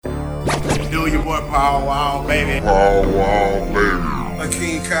do, your boy Paul Wall, baby.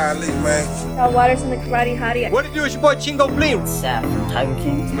 King Kylie, man. Y'all Waters and the Karate Hottie. What it do? It's your boy Chingo Blim. Sap from Time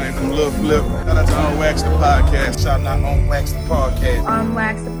King. Man, from Lil Flip. Shout out to On Wax the Podcast. Shout out On Wax the Podcast. On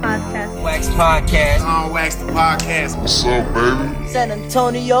Wax the Podcast. Wax Podcast. On Wax the Podcast. What's up, baby? San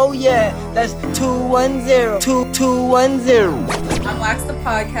Antonio, yeah. That's 210. 2210. On Wax the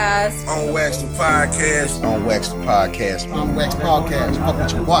Podcast. On Wax the Podcast. On Wax the Podcast. On Wax Podcast. Fuck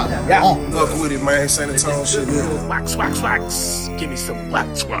with your wife. Yeah. Fuck with it, man. San Antonio shit. Wax, wax, wax. Give me some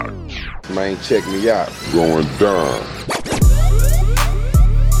wax, wax. Man, check me out. Going down.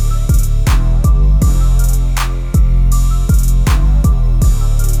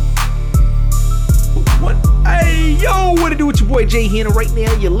 What? Hey, yo, what it do with your boy JHen? Right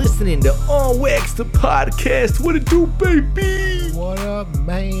now, you're listening to On Wax the Podcast. What it do, baby? What up,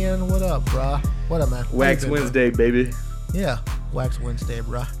 man? What up, brah? What up, man? Wax Wednesday, baby. Yeah, Wax Wednesday,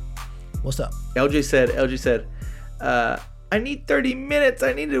 brah. What's up? LJ said, I need 30 minutes.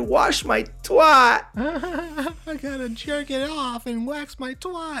 I need to wash my twat. I gotta jerk it off and wax my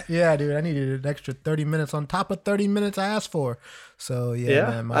twat. Yeah, dude, I needed an extra 30 minutes on top of 30 minutes I asked for. So,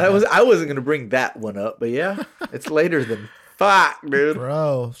 yeah. Man, I wasn't going to bring that one up, but yeah, it's later than fuck, dude.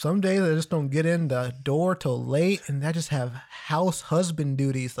 Bro, some days I just don't get in the door till late, and I just have house husband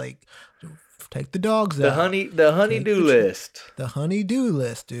duties, like take the dogs out. The honey-do list. The honey-do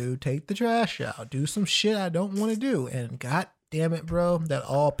list, dude. Take the trash out. Do some shit I don't want to do. And god damn it, bro, that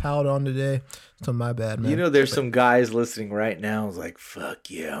all piled on today. So my bad, man. You know, there's some guys listening right now who's like, fuck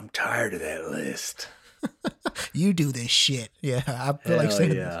yeah, I'm tired of that list. You do this shit. Yeah, I feel like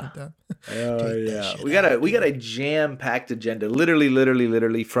saying yeah. this. Oh yeah. We got a jam-packed agenda.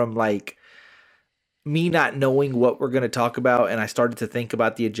 Literally from like me not knowing what we're going to talk about, and I started to think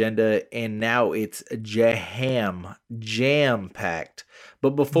about the agenda, and now it's jam-packed. But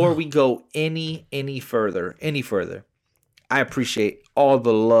before we go any further, I appreciate all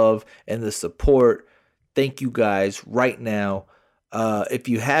the love and the support. Thank you guys right now. If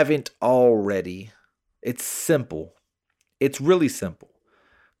you haven't already, it's simple. It's really simple.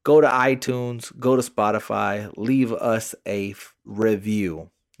 Go to iTunes, go to Spotify, leave us a review.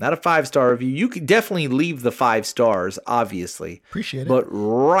 Not a 5-star review. You could definitely leave the 5 stars, obviously. Appreciate it. But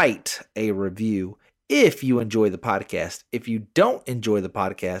write a review if you enjoy the podcast. If you don't enjoy the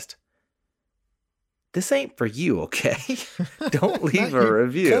podcast, this ain't for you, okay? Don't leave a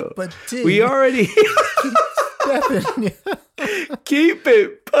review. We already keep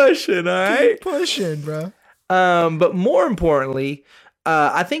it pushing, all right? Keep pushing, bro. But more importantly,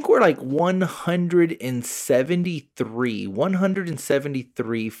 I think we're like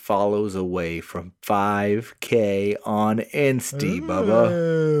 173 follows away from 5K on Insta,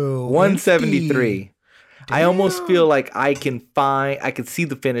 Bubba. 173. Damn. I almost feel like I could see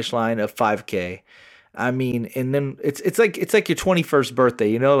the finish line of 5K. I mean, and then it's like your 21st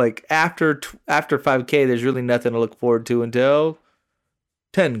birthday, you know, like after 5K, there's really nothing to look forward to until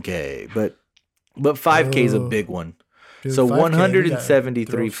 10K, but 5K is a big one. Dude, so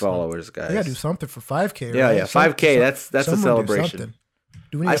 173 followers, guys. We gotta do something for 5K, right? Yeah, 5K. That's a celebration.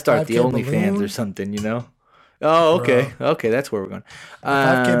 I start the OnlyFans or something, you know. Oh, okay, okay, that's where we're going.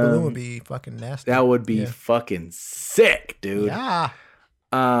 5K balloon would be fucking nasty. That would be fucking sick, dude. Yeah.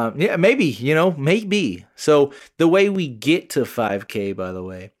 Yeah, maybe. So the way we get to 5K, by the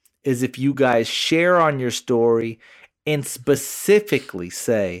way, is if you guys share on your story and specifically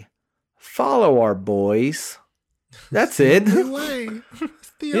say, "Follow our boys." That's it. Only way.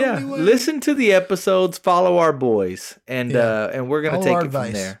 Listen to the episodes, follow our boys, and we're gonna take it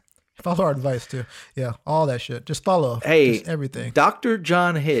from there. Follow our advice too. Yeah, all that shit. Just follow. Hey, just everything. Dr.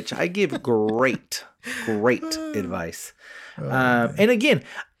 John Hitch, I give great advice. And again,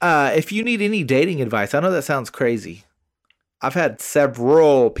 if you need any dating advice, I know that sounds crazy. I've had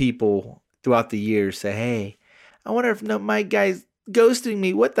several people throughout the years say, "Hey, I wonder if my guy's ghosting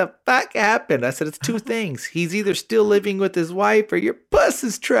me. What the fuck happened?" I said, it's 2 things. He's either still living with his wife or your puss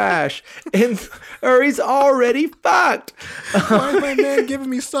is trash, or he's already fucked. Why is my man giving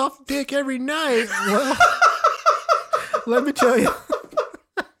me soft dick every night? Well, let me tell you.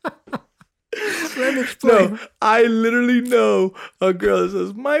 Let me explain. No, I literally know a girl that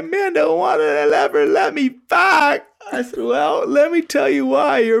says, my man don't want to ever let me fuck. I said, well, let me tell you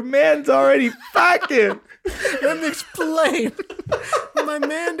why. Your man's already fucking. Let me explain. My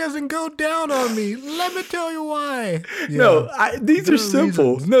man doesn't go down on me. Let me tell you why. Yeah. No, these are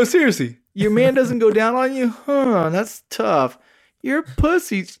simple. Reasons. No, seriously. Your man doesn't go down on you? Huh, that's tough. Your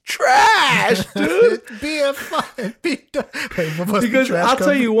pussy's trash, dude. Because I'll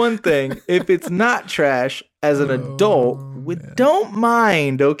tell you one thing. If it's not trash as an adult, we don't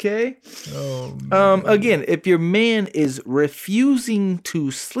mind, okay? Again, if your man is refusing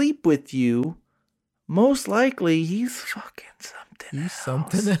to sleep with you, most likely he's fucking something else.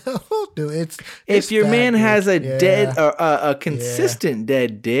 Something else, dude. If your man has a dead or a consistent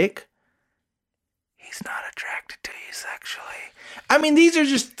dead dick, he's not attracted to you sexually. I mean, these are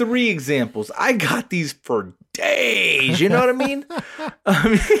just 3 examples. I got these for days. You know what I mean?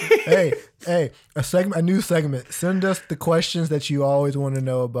 Hey, a new segment. Send us the questions that you always want to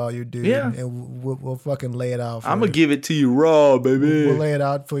know about your dude, and we'll fucking lay it out. I'm gonna give it to you raw, baby. We'll lay it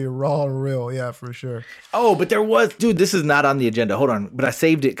out for you raw and real. Yeah, for sure. Oh, but there was, dude. This is not on the agenda. Hold on, but I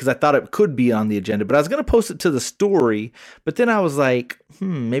saved it because I thought it could be on the agenda. But I was gonna post it to the story, but then I was like,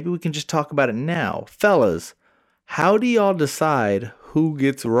 maybe we can just talk about it now, fellas. How do y'all decide who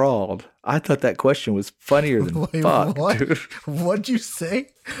gets rawled? I thought that question was funnier than fuck, what? dude. What'd you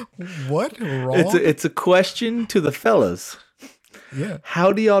say? What? Rawled? It's a question to the fellas. Yeah.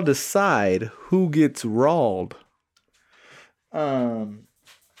 How do y'all decide who gets rawled? I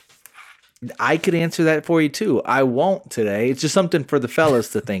could answer that for you too. I won't today. It's just something for the fellas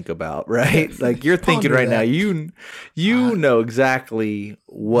to think about, right? Like you're thinking right now, you know exactly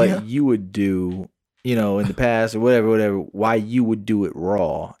what you would do, you know, in the past or whatever, why you would do it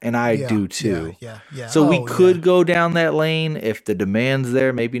raw. And I do too. Yeah. So we could go down that lane if the demand's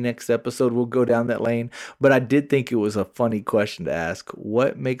there. Maybe next episode we'll go down that lane. But I did think it was a funny question to ask.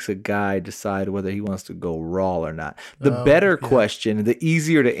 What makes a guy decide whether he wants to go raw or not? The better question, the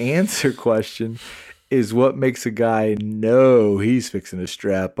easier to answer question is what makes a guy know he's fixing to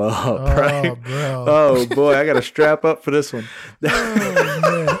strap up, right? Bro. Oh, boy, I got to strap up for this one.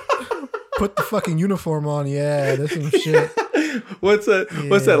 Man. Put the fucking uniform on. Yeah, that's some shit. What's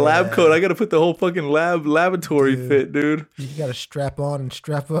that lab coat? I got to put the whole fucking laboratory fit, dude. You got to strap on and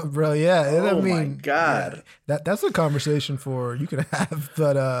strap up, bro. Yeah. Oh, my God. Yeah, that's a conversation you can have.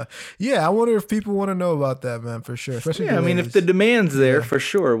 But, I wonder if people want to know about that, man, for sure. Especially I mean, if the demand's there, for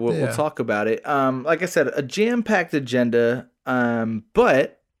sure, we'll talk about it. Like I said, a jam-packed agenda,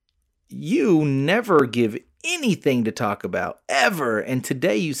 but you never give anything to talk about ever. And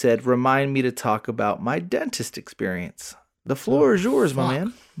today you said, remind me to talk about my dentist experience. The floor is yours, my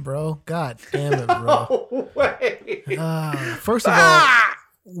man. Bro, God damn it, bro. No way. First of all,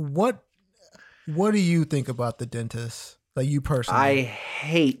 what do you think about the dentist? Like you personally? I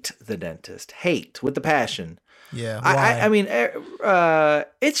hate the dentist. Hate with the passion. Yeah. Why? I mean,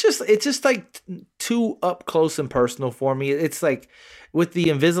 it's just like too up close and personal for me. It's like with the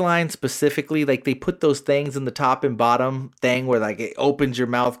Invisalign specifically, like they put those things in the top and bottom thing where like it opens your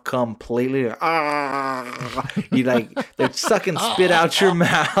mouth completely. You like they're sucking spit out your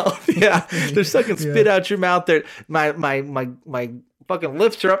mouth. Yeah, they're sucking spit out your mouth. They're my fucking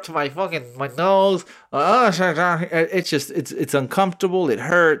lips are up to my nose. It's uncomfortable. It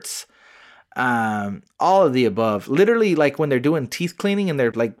hurts. All of the above. Literally, like when they're doing teeth cleaning and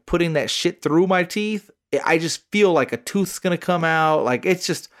they're like putting that shit through my teeth, I just feel like a tooth's gonna come out. Like it's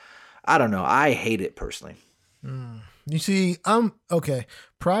just, I don't know. I hate it personally. You see, okay.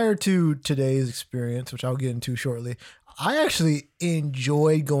 Prior to today's experience, which I'll get into shortly, I actually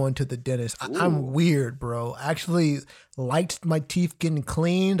enjoyed going to the dentist. I'm weird, bro. I actually liked my teeth getting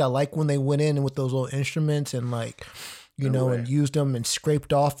cleaned. I like when they went in with those little instruments and like, and used them and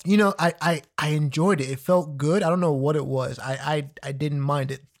scraped off. I enjoyed it. It felt good. I don't know what it was. I didn't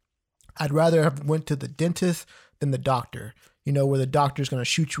mind it. I'd rather have went to the dentist than the doctor. Where the doctor's going to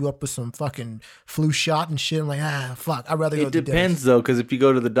shoot you up with some fucking flu shot and shit. I'm like, fuck. I'd rather go to the dentist. It depends, though, because if you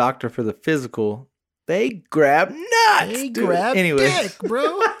go to the doctor for the physical, they grab nuts. They grab dick,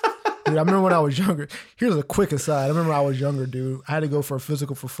 bro. Dude, I remember when I was younger. Here's a quick aside. I remember when I was younger, dude. I had to go for a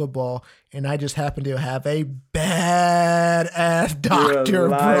physical for football, and I just happened to have a bad-ass doctor,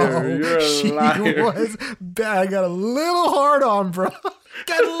 bro. She was bad. I got a little hard on, bro.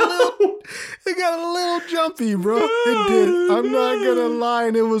 It got a little jumpy, bro. It did. I'm not gonna lie,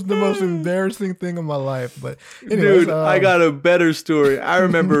 and it was the most embarrassing thing in my life. But anyways, dude, I got a better story. I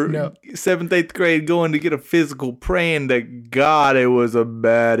remember 7th, 8th grade going to get a physical, praying to God it was a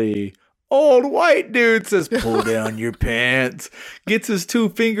baddie. Old white dude says, "Pull down your pants." Gets his 2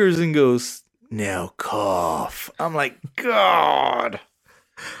 fingers and goes, "Now cough." I'm like, God.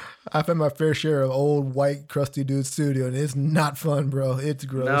 I've had my fair share of old white crusty dudes too, dude, and it's not fun, bro. It's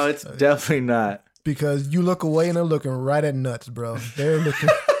gross. No, it's definitely not. Because you look away and they're looking right at nuts, bro. They're looking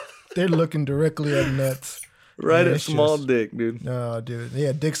directly at nuts. Right Yeah, at it's small just- dick, dude. No, dude.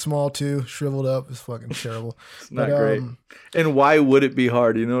 Yeah, dick small too, shriveled up. It's fucking terrible. It's not great. And why would it be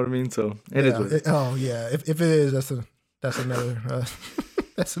hard? You know what I mean? So it is yeah, what it is. oh yeah. If it is, that's another.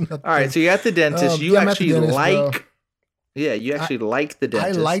 That's another. All right, so you're at the dentist. You yeah, I'm at the actually dentist, like. bro. Yeah, you actually like the I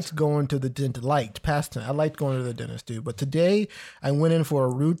dentist. liked going to the dentist. I liked going to the dentist, dude. But today I went in for a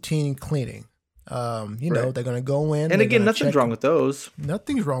routine cleaning. You know, they're gonna go in. And they're again, gonna nothing's check- wrong with those.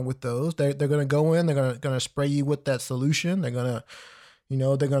 Nothing's wrong with those. They're gonna go in. They're gonna spray you with that solution. They're gonna,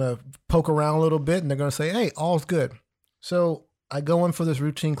 they're gonna poke around a little bit, and they're gonna say, "Hey, all's good." So I go in for this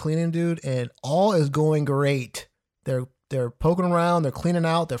routine cleaning, dude, and all is going great. They're poking around. They're cleaning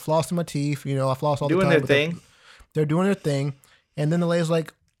out. They're flossing my teeth. I floss all the Doing time. their but thing. They're doing their thing, and then the lady's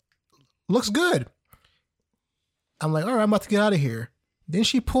like, "Looks good." I'm like, "All right, I'm about to get out of here." Then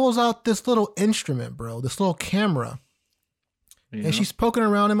she pulls out this little instrument, bro, this little camera. Yeah. And she's poking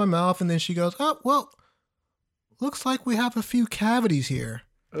around in my mouth, and then she goes, "Oh, well, looks like we have a few cavities here."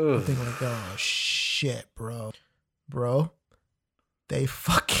 I'm Ugh. thinking like, "Oh shit, bro." Bro, they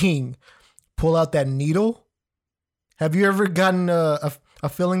fucking pull out that needle. Have you ever gotten a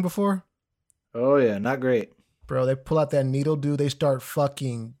filling before? Oh yeah, not great. Bro, they pull out that needle, dude. They start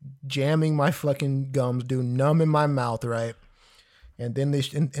fucking jamming my fucking gums, dude, numbing my mouth, right? And then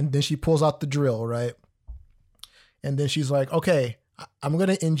and then she pulls out the drill, right? And then she's like, "Okay, I'm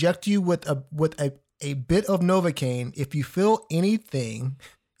gonna inject you with a bit of Novocaine. If you feel anything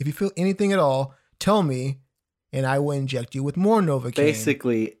at all, tell me, and I will inject you with more Novocaine."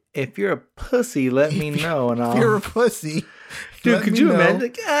 Basically, if you're a pussy, let me know, and if I'll. you're a pussy, Dude, let could me you know. imagine?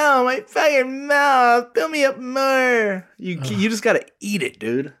 Like, oh, my fucking mouth, fill me up more. You just gotta eat it,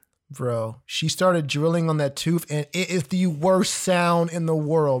 dude. Bro, she started drilling on that tooth, and it is the worst sound in the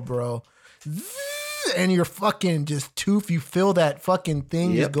world, bro. And your fucking just tooth, you feel that fucking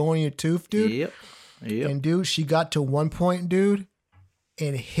thing just going in your tooth, dude. Yep. And dude, she got to one point, dude,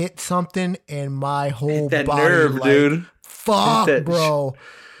 and hit something, and my whole That body, nerve, like, dude. fuck, Hit that bro.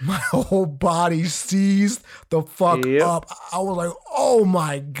 My whole body seized the fuck Yep. up. I was like, "Oh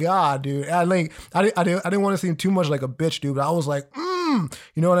my god, dude!" I didn't want to seem too much like a bitch, dude. But I was like, you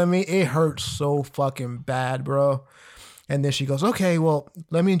know what I mean? It hurts so fucking bad, bro. And then she goes, "Okay, well,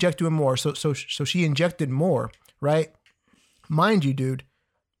 let me inject you with more." So she injected more, right? Mind you, dude,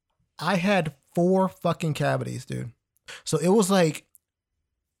 I had 4 fucking cavities, dude. So it was like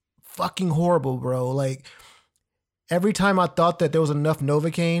fucking horrible, bro. Like, every time I thought that there was enough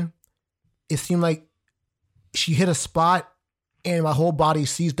Novocaine, it seemed like she hit a spot and my whole body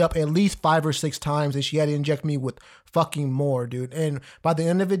seized up at least 5 or 6 times, and she had to inject me with fucking more, dude. And by the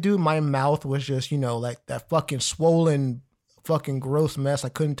end of it, dude, my mouth was just, like that fucking swollen, fucking gross mess. I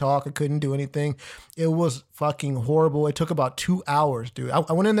couldn't talk. I couldn't do anything. It was fucking horrible. It took about 2 hours, dude.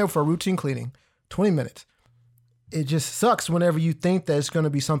 I went in there for a routine cleaning, 20 minutes. It just sucks whenever you think that it's going to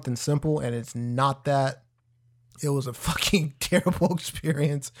be something simple and it's not that. It was a fucking terrible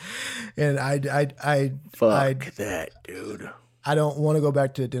experience, and Fuck that, dude. I don't want to go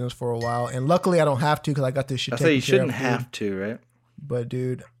back to the dentist for a while, and luckily I don't have to because I got this shit I taken say you care shouldn't of, dude. have to, right? But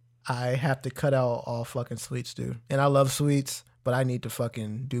dude, I have to cut out all fucking sweets, dude. And I love sweets, but I need to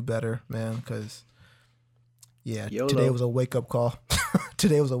fucking do better, man. Because YOLO. today was a wake up call.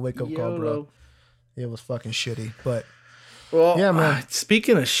 Today was a wake up call, bro. YOLO. It was fucking shitty, but Well, yeah, man.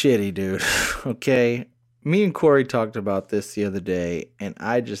 Speaking of shitty, dude. Okay, me and Corey talked about this the other day, and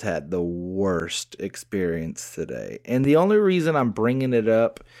I just had the worst experience today. And the only reason I'm bringing it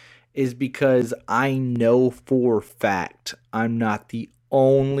up is because I know for a fact I'm not the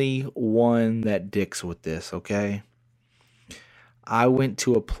only one that dicks with this, okay? I went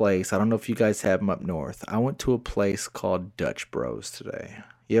to a place, I don't know if you guys have them up north. I went to a place called Dutch Bros today.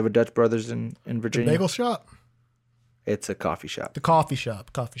 You have a Dutch Brothers in the Virginia? bagel shop, It's a coffee shop. the coffee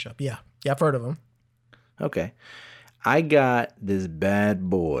shop. Yeah, I've heard of them. Okay. I got this bad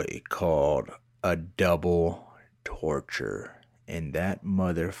boy called a double torture. And that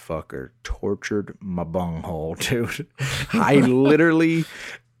motherfucker tortured my bunghole, dude. I literally,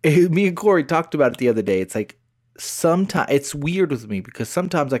 me and Corey talked about it the other day. It's like, sometimes, it's weird with me because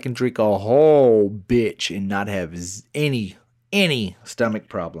sometimes I can drink a whole bitch and not have any stomach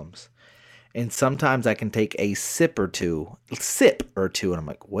problems. And sometimes I can take a sip or two, and I'm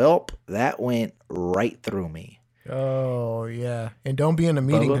like, well, that went right through me. Oh yeah, and don't be in a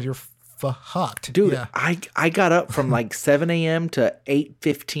meeting Bubba? because you're fucked, Dude, Yeah. I got up from like 7 a.m. to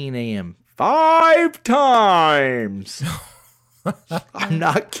 8:15 a.m. 5 times. I'm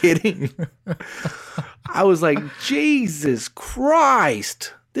not kidding. I was like, Jesus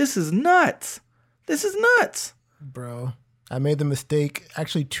Christ, this is nuts. Bro. I made the mistake.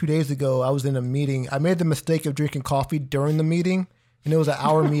 Actually, 2 days ago, I was in a meeting. I made the mistake of drinking coffee during the meeting, and it was an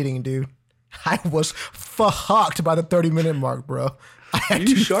hour meeting, dude. I was fucked by the 30-minute mark, bro. I had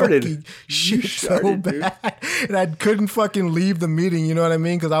You to sharted. fucking shit so sharted, dude. bad, and I couldn't fucking leave the meeting. You know what I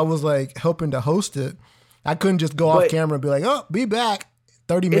mean? Because I was like helping to host it. I couldn't just go off But- camera and be like, "Oh, be back."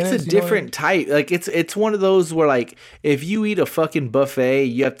 30 minutes. It's a different type. Like it's one of those where like if you eat a fucking buffet,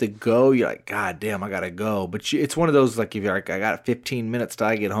 you have to go. You're like, God damn, I gotta go. But it's one of those like if you're like, I got 15 minutes till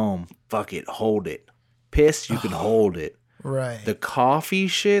I get home. Fuck it, hold it. Piss, you can hold it. Right. The coffee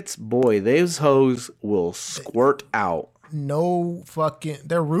shits, boy, those hoes will squirt out. No fucking.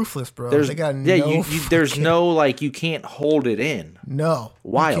 They're ruthless, bro. There's They got yeah, no. there's fucking- no like you can't hold it in. No.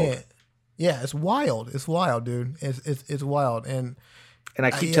 you Wild. can't. Yeah, it's wild. It's wild, dude. It's wild. And I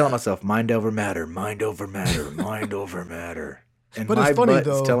keep telling myself, mind over matter, mind over matter, mind over matter. And But it's my funny, butt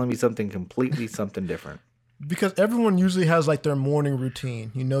though. is telling me something something different. because everyone usually has like their morning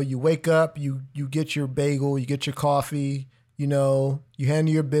routine. You know, you wake up, you get your bagel, you get your coffee, you know, you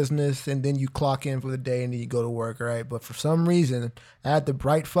handle your business, and then you clock in for the day and then you go to work, right? But for some reason, I had the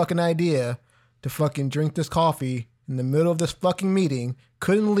bright fucking idea to fucking drink this coffee in the middle of this fucking meeting.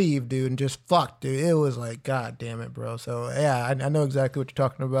 Couldn't leave, dude, and just fucked, dude. It was like, God damn it, bro. So yeah, I know exactly what you're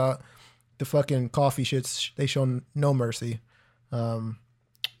talking about. The fucking coffee shits, they show no mercy.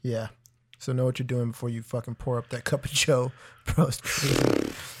 Yeah. So know what you're doing before you fucking pour up that cup of Joe, bro. It's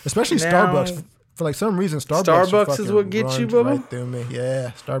crazy. Especially Now- Starbucks. For like some reason, Starbucks Starbucks is fucking what gets you, runs Bubba? right through me.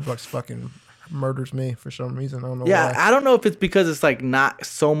 Yeah, Starbucks fucking murders me for some reason. I don't know Yeah, why. I don't know if it's because it's like not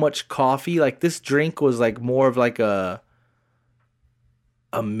so much coffee. Like this drink was like more of like a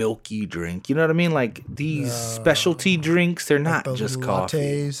milky drink. You know what I mean? Like these specialty drinks, they're not Those just little coffee.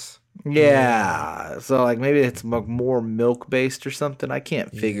 lattes. Yeah. So like maybe it's more milk based or something. I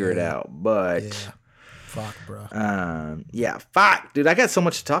can't figure it out. But Yeah. Fuck, bro. yeah, fuck, dude. I got so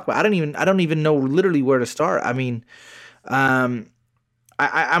much to talk about. I don't even know literally where to start. I mean, I'm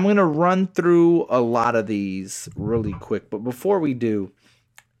gonna run through a lot of these really quick. But before we do,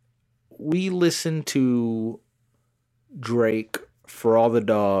 we listened to Drake For All the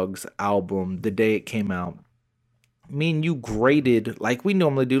Dogs album the day it came out. Me and you graded like we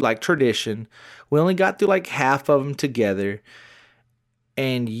normally do, like tradition. We only got through like half of them together.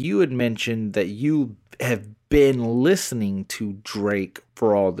 And you had mentioned that you have been listening to Drake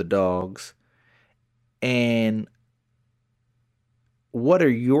For All the Dogs. And what are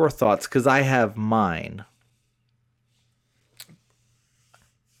your thoughts? Because I have mine.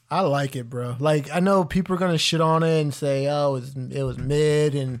 I like it, bro. Like I know people are gonna shit on it and say, "Oh, it was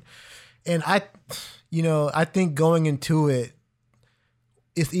mid," and I, you know, I think going into it,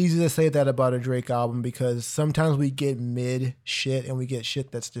 it's easy to say that about a Drake album because sometimes we get mid shit and we get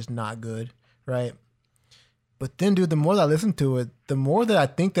shit that's just not good, right? But then, dude, the more that I listen to it, the more that I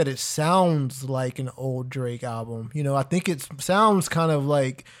think that it sounds like an old Drake album. You know, I think it sounds kind of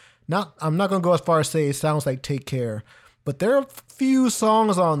like I'm not gonna go as far as say it sounds like Take Care. But there are a few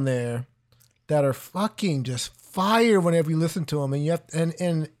songs on there that are fucking just fire whenever you listen to them, and you have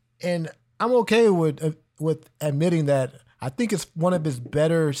and I'm okay with admitting that I think it's one of his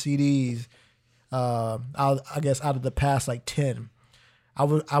better CDs. I guess out of the past like 10, I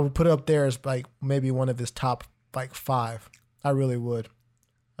would put it up there as like maybe one of his top like 5. I really would.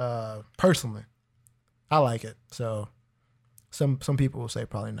 Personally, I like it. So some people will say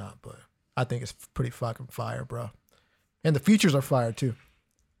probably not, but I think it's pretty fucking fire, bro. And the features are fire too.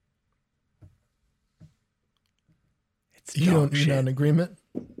 You're not in agreement?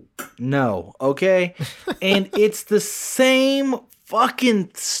 No, okay? And it's the same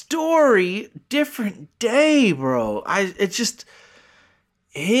fucking story, different day, bro. It's just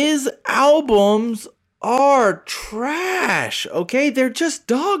his albums are trash, okay? They're just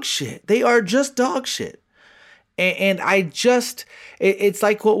dog shit. They are just dog shit. And it's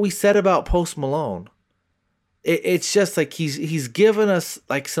like what we said about Post Malone. It's just like he's given us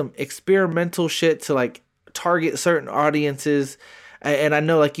like some experimental shit to like target certain audiences. And I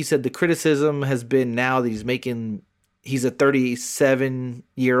know, like you said, the criticism has been now that he's a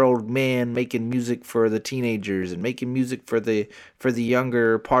 37-year-old man making music for the teenagers and making music for the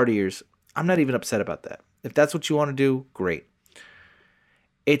younger partiers. I'm not even upset about that. If that's what you want to do, great.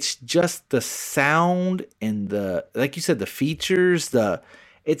 It's just the sound and like you said, the features,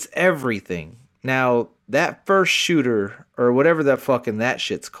 it's everything. Now, that first shooter, or whatever that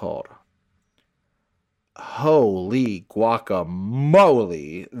shit's called, holy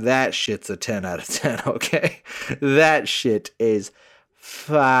guacamole, that shit's a 10 out of 10, okay? That shit is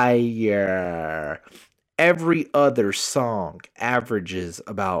fire. every other song averages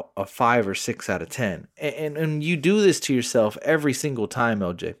about a 5 or 6 out of 10. And you do this to yourself every single time,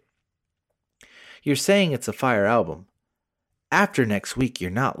 LJ. You're saying it's a fire album. After next week,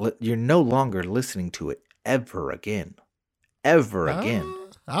 you're no longer listening to it ever again. Ever again.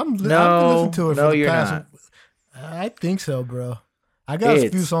 I've been listening to it for the you're past. not. I think so, bro. I got a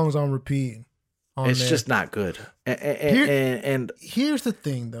few songs on repeat. It's just not good. And here's the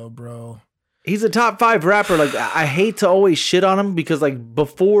thing, though, bro. He's a top 5 rapper. Like, I hate to always shit on him because, like,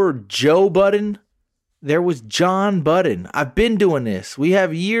 before Joe Budden, there was John Budden. I've been doing this. We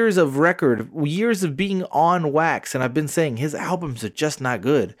have years of being on Wax, and I've been saying his albums are just not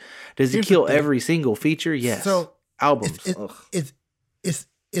good. Does he kill every single feature? Yes. So albums.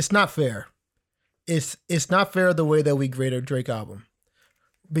 It's not fair. It's not fair the way that we grade a Drake album,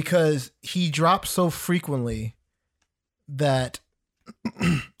 because he drops so frequently that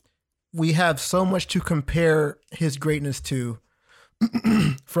we have so much to compare his greatness to,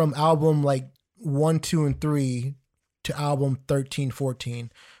 from album like 1, 2, and 3 to album 13,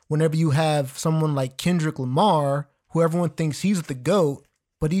 14. Whenever you have someone like Kendrick Lamar, who everyone thinks he's the GOAT,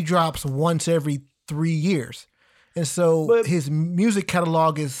 but he drops once every 3 years. And so his music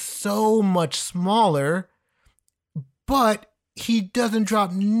catalog is so much smaller, but he doesn't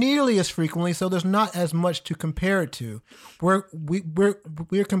drop nearly as frequently, so there's not as much to compare it to.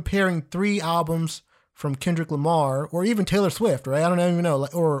 We're comparing 3 albums from Kendrick Lamar, or even Taylor Swift, right? I don't even know,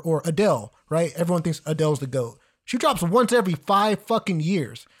 or Adele, right? Everyone thinks Adele's the GOAT. She drops once every 5 fucking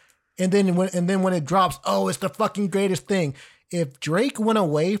years, and then when it drops, oh, it's the fucking greatest thing. If Drake went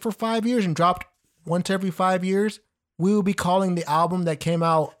away for 5 years and dropped once every 5 years, we would be calling the album that came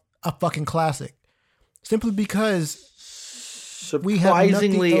out a fucking classic, simply because.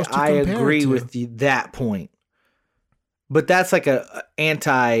 Surprisingly, I agree with you that point, but that's like a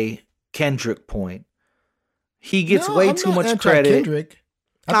anti-Kendrick point. He gets way too much credit. Kendrick.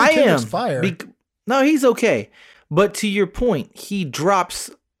 I am. Fire. No, he's okay. But to your point, he drops,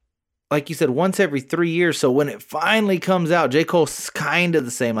 like you said, once every 3 years. So when it finally comes out, J. Cole's kind of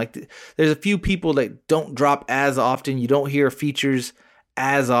the same. Like, there's a few people that don't drop as often. You don't hear features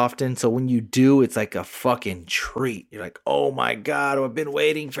as often. So when you do, it's like a fucking treat. You're like, oh my God, I've been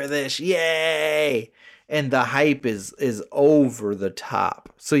waiting for this. Yay. And the hype is over the top.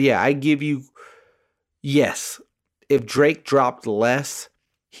 So yeah, I give you, yes, if Drake dropped less,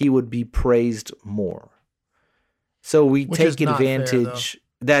 he would be praised more. So we take advantage.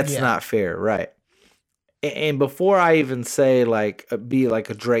 That's not fair, right? And before I even say be like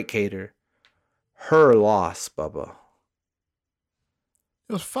a Drake hater, her loss, Bubba.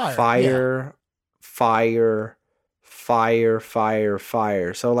 It was fire. Fire.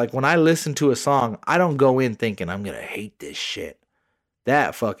 So like when I listen to a song, I don't go in thinking I'm gonna hate this shit.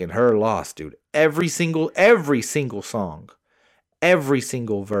 That fucking her loss, dude. Every single song, every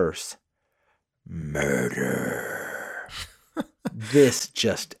single verse, murder. This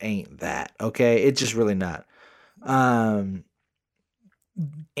just ain't that, okay? It's just really not.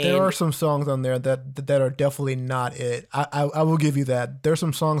 There are some songs on there that are definitely not it. I will give you that. There's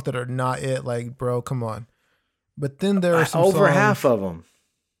some songs that are not it. Like, bro, come on. But then there are some over songs, half of them.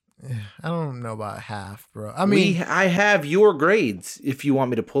 I don't know about half, bro. I mean, I have your grades if you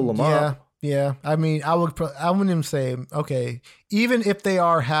want me to pull them up. Yeah. I mean, I wouldn't even say, okay, even if they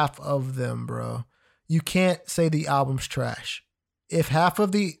are half of them, bro, you can't say the album's trash. If half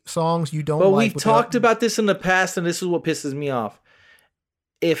of the songs you don't like. But we've talked about this in the past, and this is what pisses me off.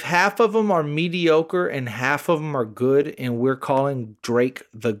 If half of them are mediocre and half of them are good, and we're calling Drake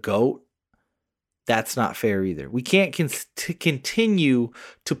the GOAT, that's not fair either. We can't continue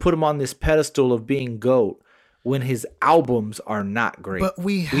to put him on this pedestal of being GOAT when his albums are not great. But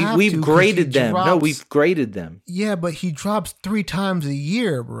we've graded them. We've graded them. Yeah, but he drops 3 times a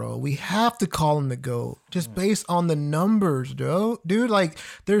year, bro. We have to call him the GOAT just based on the numbers, dude. Like,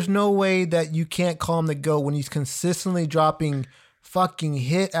 there's no way that you can't call him the GOAT when he's consistently dropping fucking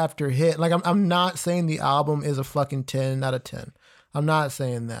hit after hit. Like, I'm not saying the album is a fucking 10 out of 10. I'm not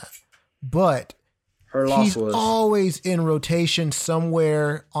saying that. But he's always in rotation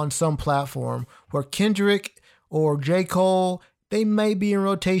somewhere on some platform, where Kendrick or J. Cole, they may be in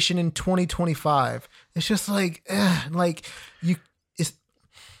rotation in 2025. It's just like, it's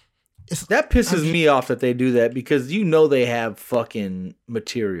that pisses me off that they do that, because they have fucking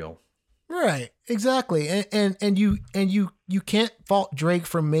material. Right, exactly. And you can't fault Drake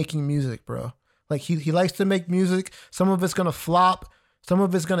for making music, bro. Like, he likes to make music. Some of it's gonna flop, some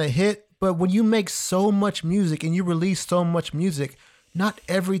of it's gonna hit. But when you make so much music and you release so much music, not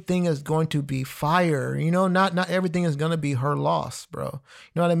everything is going to be fire. You know, not everything is going to be her loss, bro. You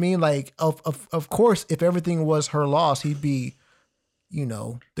know what I mean? Like, of course, if everything was her loss, he'd be, you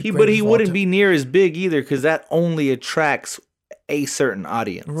know, but he wouldn't be near as big either, because that only attracts a certain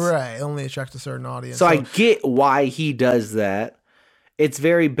audience. Right, only attracts a certain audience. So I get why he does that. It's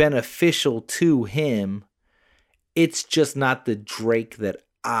very beneficial to him. It's just not the Drake that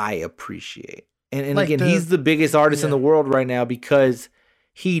I appreciate. And like again, he's the biggest artist in the world right now because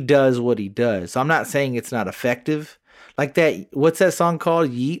he does what he does. So I'm not saying it's not effective. Like that, what's that song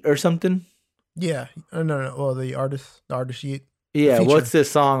called? Yeet or something? Yeah. No. Well, the artist Yeet. Yeah. What's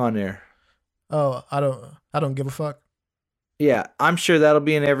this song on there? Oh, I don't give a fuck. Yeah. I'm sure that'll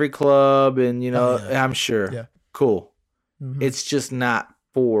be in every club and, you know, I'm sure. Yeah. Cool. Mm-hmm. It's just not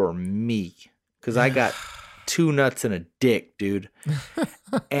for me because I got 2 nuts and a dick, dude.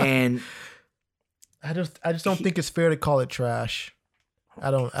 And I just don't think it's fair to call it trash. I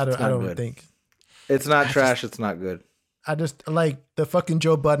don't think it's not trash. It's not good. I just like the fucking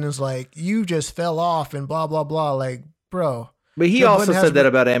Joe Budden is like, you just fell off and blah blah blah. Like, bro. But he also said that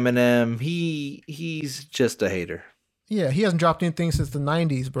about Eminem. He's just a hater. Yeah, he hasn't dropped anything since the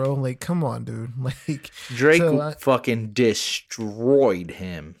 90s, bro. Like, come on, dude. Like Drake fucking destroyed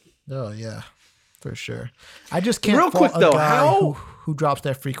him. Oh yeah, for sure. I just can't. Real quick though, how who drops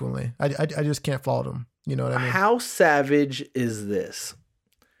that frequently? I just can't fault him. You know what I mean? How savage is this?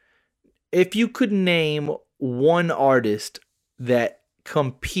 If you could name one artist that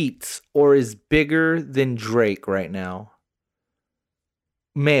competes or is bigger than Drake right now,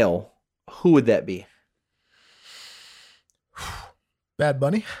 male, who would that be? Bad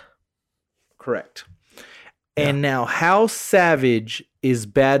Bunny? Correct. And now, how savage is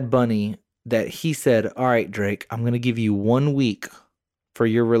Bad Bunny that he said, all right, Drake, I'm going to give you 1 week for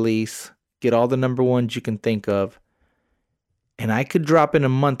your release. Get all the number ones you can think of. And I could drop in a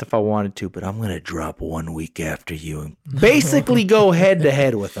month if I wanted to, but I'm going to drop 1 week after you and basically go head to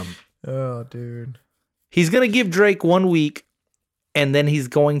head with him. Oh, dude. He's going to give Drake 1 week, and then he's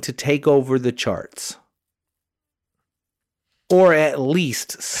going to take over the charts. Or at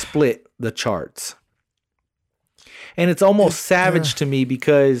least split the charts. And it's almost savage to me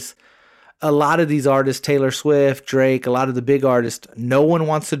because a lot of these artists, Taylor Swift, Drake, a lot of the big artists, no one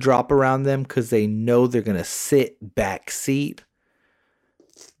wants to drop around them because they know they're going to sit back seat.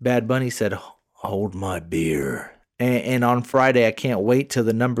 Bad Bunny said, hold my beer. And on Friday, I can't wait till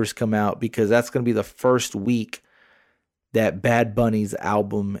the numbers come out because that's going to be the first week that Bad Bunny's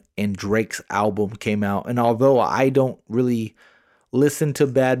album and Drake's album came out. And although I don't really listen to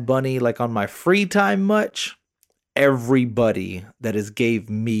Bad Bunny like on my free time much, everybody that has gave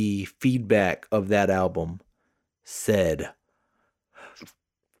me feedback of that album said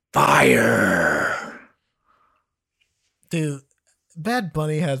fire. Dude, Bad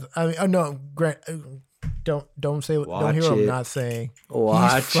Bunny has, I mean, oh no, Grant, don't say, don't hear what I'm not saying.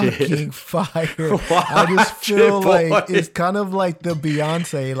 Watch He's fucking fire. I just feel like it's kind of like the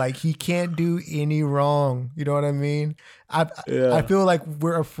Beyonce, like he can't do any wrong. You know what I mean? I feel like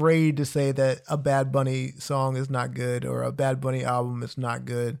we're afraid to say that a Bad Bunny song is not good or a Bad Bunny album is not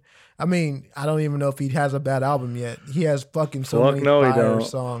good. I mean, I don't even know if he has a bad album yet. He has fucking so many fire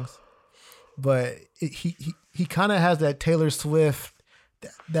songs. But he kind of has that Taylor Swift,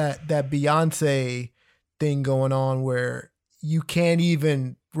 that Beyonce thing going on where you can't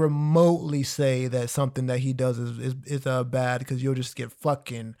even remotely say that something that he does is bad because you'll just get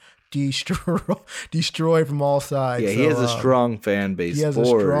fucking destroyed from all sides. Yeah, he has a strong fan base. He has a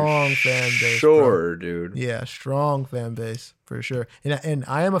strong fan base. Sure, dude. Yeah, strong fan base for sure. And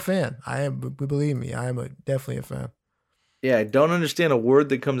I am a fan. Believe me, I am definitely a fan. Yeah, I don't understand a word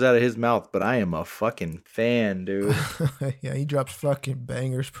that comes out of his mouth, but I am a fucking fan, dude. Yeah, he drops fucking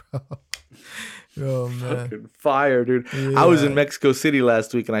bangers, bro. Oh, man. Fucking fire, dude. Yeah. I was in Mexico City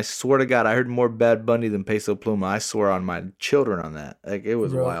last week, and I swear to God, I heard more Bad Bunny than Peso Pluma. I swear on my children on that. Like, it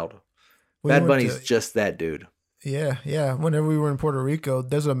was wild. Bad Bunny's just that dude. Yeah. Whenever we were in Puerto Rico,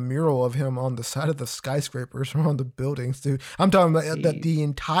 there's a mural of him on the side of the skyscrapers around the buildings, dude. I'm talking about the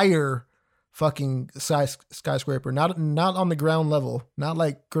entire fucking skyscraper, not on the ground level, not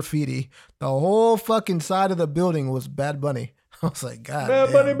like graffiti. The whole fucking side of the building was Bad Bunny. I was like, God,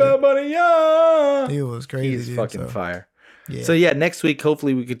 Bad Bunny, yeah. It was crazy. He's fucking fire. Yeah. So yeah, next week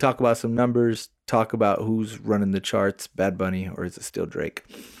hopefully we could talk about some numbers, talk about who's running the charts, Bad Bunny or is it still Drake?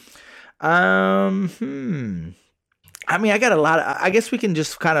 I mean, I got a lot of, I guess we can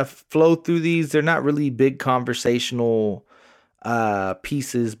just kind of flow through these. They're not really big conversational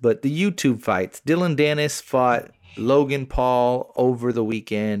pieces, but the YouTube fights. Dylan Dennis fought Logan Paul over the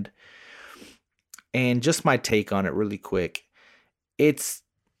weekend. And just my take on it really quick.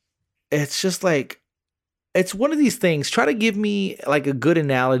 it's just like, it's one of these things. Try to give me like a good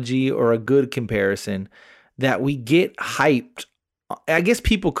analogy or a good comparison that we get hyped. I guess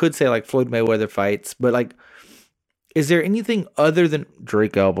people could say like Floyd Mayweather fights, but like, is there anything other than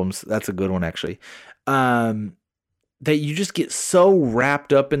Drake albums? That's a good one, actually. That you just get so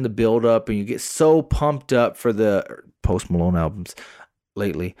wrapped up in the build up and you get so pumped up for the Post Malone albums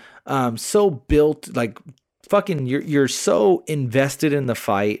lately. So built, like fucking, you're so invested in the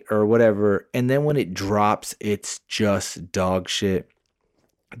fight or whatever. And then when it drops, it's just dog shit.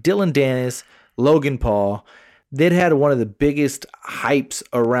 Dylan Dennis, Logan Paul, they'd had one of the biggest hypes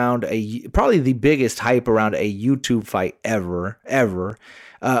around probably the biggest hype around a YouTube fight ever.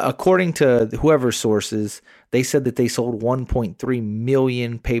 According to whoever sources, they said that they sold 1.3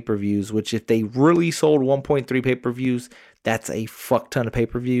 million pay-per-views, which if they really sold 1.3 pay-per-views, that's a fuck ton of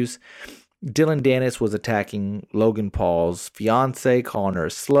pay-per-views. Dylan Dennis was attacking Logan Paul's fiance, calling her a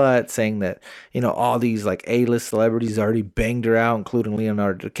slut, saying that, all these like A-list celebrities already banged her out, including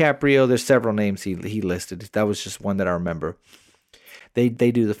Leonardo DiCaprio. There's several names he listed. That was just one that I remember. They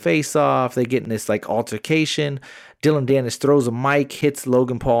do the face-off. They get in this like altercation. Dylan Dennis throws a mic, hits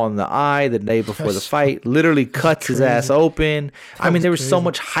Logan Paul in the eye the day before the fight, literally cuts his ass open. There was so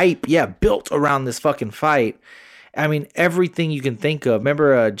much hype, built around this fucking fight. Everything you can think of.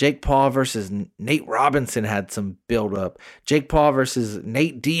 Remember Jake Paul versus Nate Robinson had some build-up. Jake Paul versus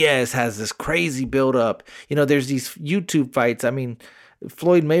Nate Diaz has this crazy build-up. There's these YouTube fights.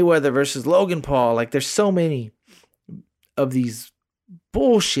 Floyd Mayweather versus Logan Paul. Like, there's so many of these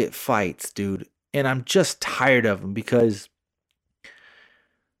bullshit fights, dude. And I'm just tired of them because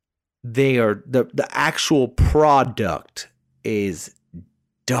they are the actual product is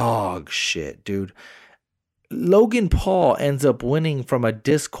dog shit, dude. Logan Paul ends up winning from a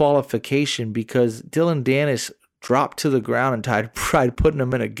disqualification because Dylan Dennis dropped to the ground and tried putting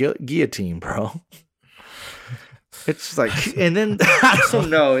him in a guillotine, bro. It's like, and then I don't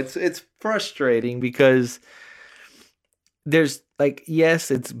know. It's frustrating because there's like,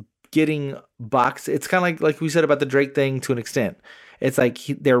 yes, it's getting boxed. It's kind of like we said about the Drake thing to an extent. It's like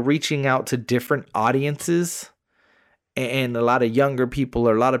they're reaching out to different audiences, and a lot of younger people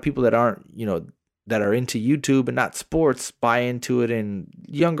or a lot of people that aren't, that are into YouTube and not sports buy into it, and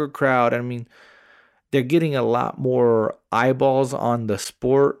younger crowd. They're getting a lot more eyeballs on the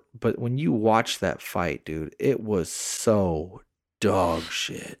sport, but when you watch that fight, dude, it was so dog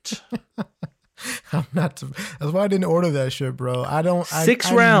shit. That's why I didn't order that shit, bro.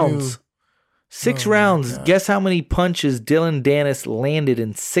 Six rounds. Six rounds. Guess how many punches Dylan Dennis landed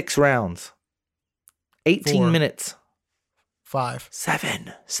in 6 rounds? 18 4. minutes. 5.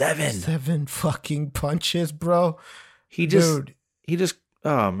 7 fucking punches, bro. He just,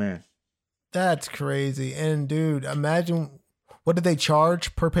 oh man. That's crazy. And dude, imagine, what did they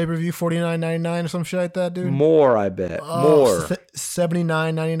charge per pay-per-view? $49.99 or some shit like that, dude? More, I bet. More.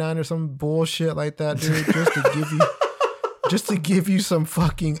 $79.99 or some bullshit like that, dude. Just to give you some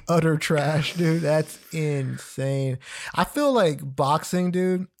fucking utter trash, dude. That's insane. I feel like boxing,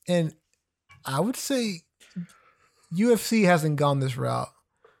 dude, and I would say UFC hasn't gone this route,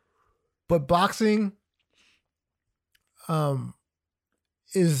 but boxing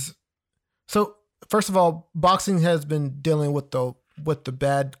is, so first of all, boxing has been dealing with the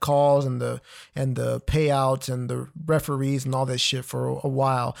bad calls and the payouts and the referees and all that shit for a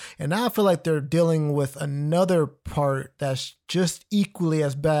while, and now I feel like they're dealing with another part that's just equally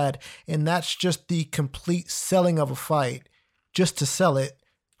as bad, and that's just the complete selling of a fight just to sell it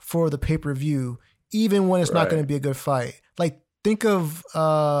for the pay-per-view, even when it's not going to be a good fight. Like, think of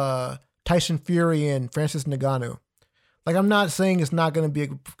Tyson Fury and Francis Ngannou. Like, I'm not saying it's not going to be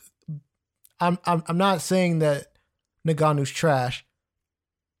I'm not saying that Ngannou's trash,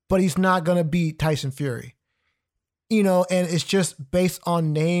 but he's not going to beat Tyson Fury. And it's just based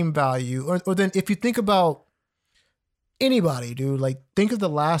on name value. Or then if you think about anybody, dude, like, think of the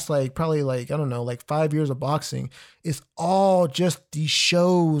last, like, probably, like, I don't know, like 5 years of boxing. It's all just these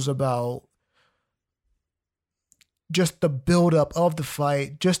shows about just the buildup of the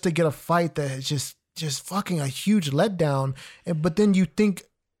fight, just to get a fight that is just fucking a huge letdown. But then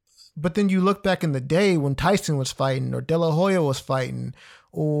you look back in the day when Tyson was fighting, or De La Hoya was fighting,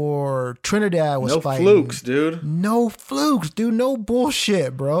 or Trinidad was fighting. No flukes, dude. No flukes, dude. No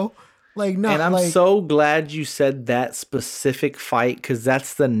bullshit, bro. Like, no. And I'm so glad you said that specific fight, because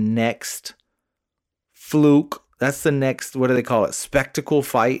that's the next fluke. That's the next, what do they call it? Spectacle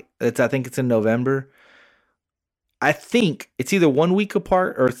fight. I think it's in November. I think it's either 1 week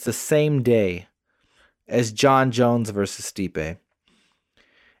apart or it's the same day as John Jones versus Stipe.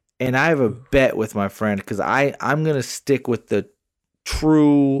 And I have a bet with my friend, because I'm going to stick with the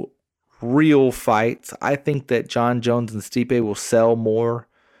true, real fights, I think that John Jones and Stipe will sell more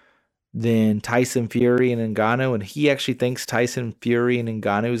than Tyson Fury and Ngannou, and he actually thinks Tyson Fury and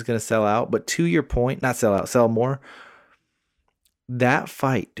Ngannou is going to sell out. But to your point, not sell out, sell more. That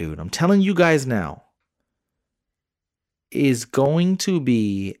fight, dude, I'm telling you guys now, is going to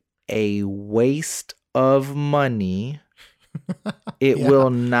be a waste of money. It will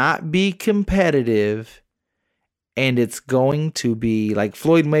not be competitive, and it's going to be like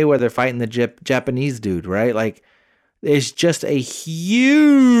Floyd Mayweather fighting the Japanese dude, right? Like, there's just a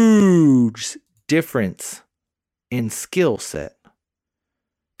huge difference in skill set.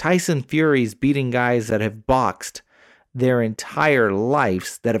 Tyson Fury's beating guys that have boxed their entire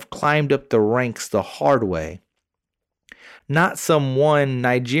lives, that have climbed up the ranks the hard way. Not some one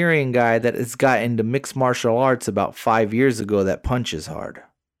Nigerian guy that has got into mixed martial arts about 5 years ago that punches hard.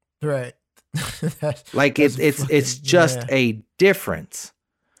 Right. Like it's just a difference.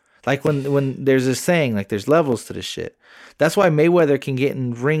 Like when there's a saying, like there's levels to this shit. That's why Mayweather can get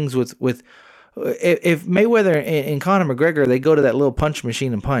in rings with if Mayweather and Conor McGregor, they go to that little punch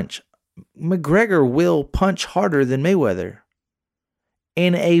machine and punch. McGregor will punch harder than Mayweather.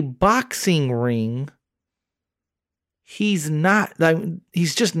 In a boxing ring, he's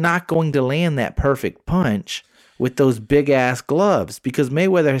just not going to land that perfect punch with those big ass gloves, because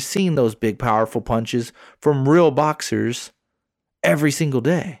Mayweather has seen those big powerful punches from real boxers every single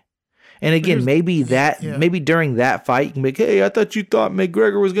day. And again, maybe during that fight, you can be like, hey, I thought you thought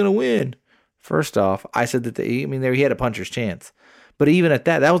McGregor was going to win. First off, I said that he had a puncher's chance. But even at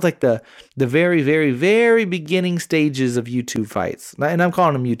that was like the very, very, very beginning stages of YouTube fights. And I'm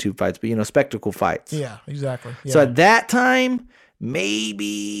calling them YouTube fights, but, spectacle fights. Yeah, exactly. Yeah. So at that time,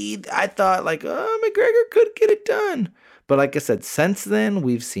 maybe I thought like, oh, McGregor could get it done. But like I said, since then,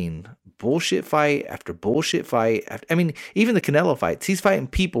 we've seen bullshit fight after bullshit fight. Even the Canelo fights. He's fighting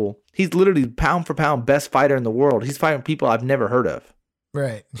people. He's literally pound for pound best fighter in the world. He's fighting people I've never heard of.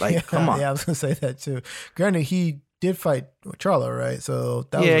 Right. Like, come on. Yeah, I was going to say that too. Granted, he did fight Charlo, right? So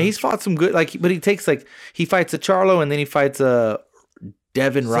that he's fought some good, but he fights a Charlo and then he fights a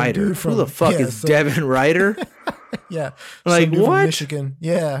Devin Ryder. Who the fuck is Devin Ryder? Yeah. Like, what? From Michigan.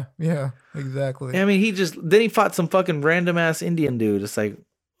 Yeah, exactly. Then he fought some fucking random ass Indian dude. It's like,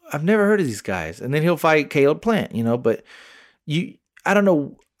 I've never heard of these guys. And then he'll fight Caleb Plant, but I don't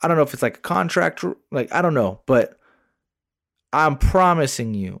know if it's like a contract, I don't know, but I'm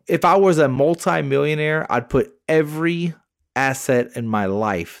promising you, if I was a multi-millionaire, I'd put every asset in my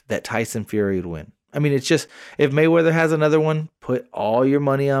life that Tyson Fury would win. It's just, if Mayweather has another one, put all your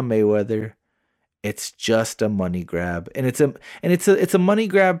money on Mayweather. It's just a money grab, and it's a money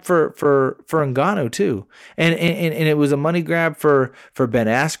grab for Ngannou too, and it was a money grab for Ben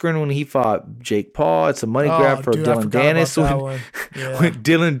Askren when he fought Jake Paul. It's a money grab for Dylan Dennis when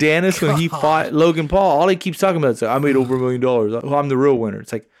Dylan Dennis when he fought Logan Paul. All he keeps talking about is, I made over $1 million. I'm the real winner.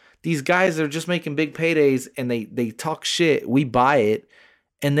 It's like, these guys are just making big paydays and they talk shit. We buy it,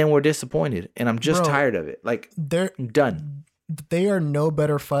 and then we're disappointed, and I'm just tired of it. Like, I'm done. They are no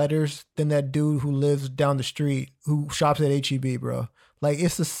better fighters than that dude who lives down the street who shops at HEB, bro. Like,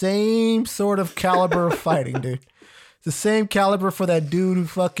 it's the same sort of caliber of fighting, dude. It's the same caliber for that dude who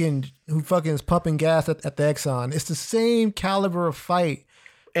fucking is pumping gas at the Exxon. It's the same caliber of fight.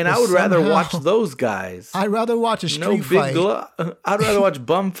 And I would rather watch those guys. I'd rather watch a street fight. I'd rather watch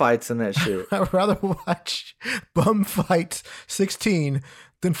bum fights than that shit. I'd rather watch bum fights 16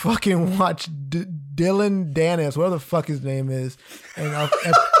 than fucking watch Dylan Dennis, whatever the fuck his name is, and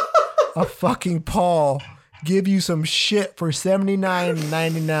a fucking Paul give you some shit for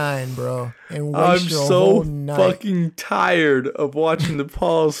 $79.99, bro, and waste your whole night. I'm so fucking tired of watching the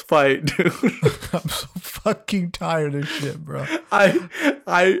Pauls fight, dude. I'm so fucking tired of shit, bro. I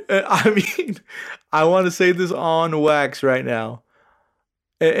want to say this on wax right now,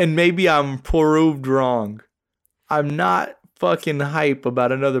 and maybe I'm proved wrong. I'm not fucking hype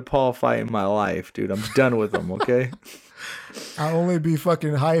about another Paul fight in my life, dude. I'm done with them, okay? I'll only be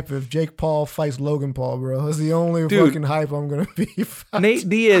fucking hype if Jake Paul fights Logan Paul, bro. That's the only fucking hype I'm gonna be. Nate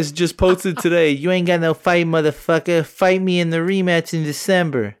Diaz just posted today, you ain't got no fight, motherfucker. Fight me in the rematch in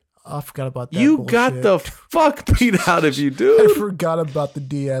December. I forgot about that. You bullshit. Got the fuck beat out of you, dude. I forgot about the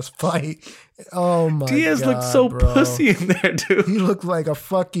Diaz fight. Oh my god. Diaz looked so pussy in there, dude. He looked like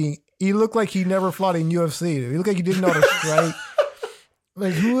he looked like he never fought in UFC. Dude. He looked like he didn't know how to strike.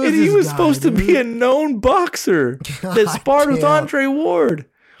 Like, who is and this he was guy, supposed dude? to be a known boxer that sparred with Andre Ward.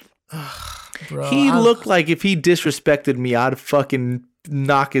 Bro, looked like if he disrespected me, I'd fucking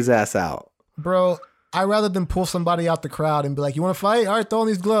knock his ass out. Bro, I'd rather than pull somebody out the crowd and be like, "You want to fight? All right, throw on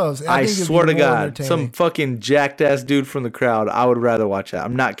these gloves." I think it'd swear be to more God, entertaining. some fucking jacked ass dude from the crowd. I would rather watch that.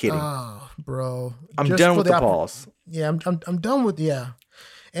 I'm not kidding. Oh, bro. I'm Just done for with the Pauls. Yeah, I'm done with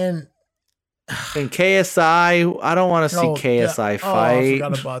and KSI, I don't want to see KSI fight. I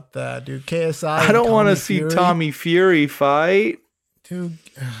forgot about that, dude. KSI. I don't want to see Tommy Fury fight. Dude,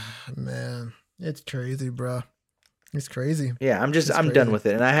 man, it's crazy, bro. It's crazy. Yeah, I'm done with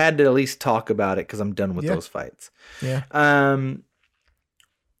it, and I had to at least talk about it because I'm done with those fights. Yeah.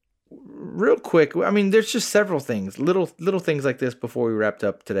 Real quick, I mean, there's just several things, little things like this before we wrapped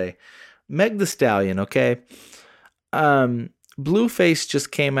up today. Meg Thee Stallion, okay. Blueface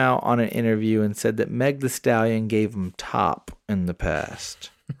just came out on an interview and said that Meg Thee Stallion gave him top in the past,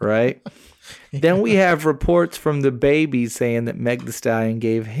 right? Then we have reports from the baby saying that Meg Thee Stallion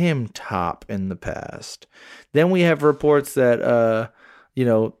gave him top in the past. Then we have reports that,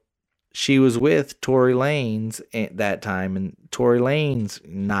 she was with Tory Lanez at that time, and Tory Lanez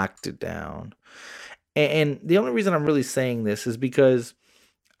knocked it down. And the only reason I'm really saying this is because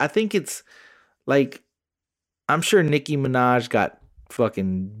I think it's like, I'm sure Nicki Minaj got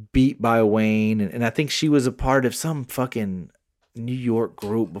fucking beat by Wayne, and I think she was a part of some fucking New York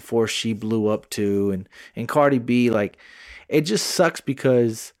group before she blew up too, and Cardi B, like, it just sucks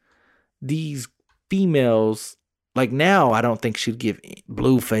because these females, like, now I don't think she'd give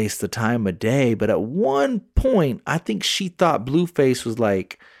Blueface the time of day, but at one point I think she thought Blueface was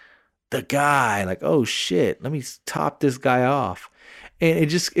like the guy, like, oh shit, let me top this guy off.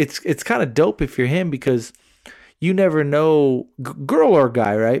 And it's kind of dope if you're him, because you never know, girl or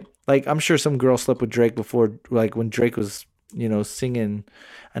guy, right? Like, I'm sure some girl slept with Drake before, like when Drake was, singing,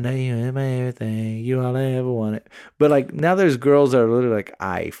 I know you have my everything, you all I ever wanted. But like, now there's girls that are literally like,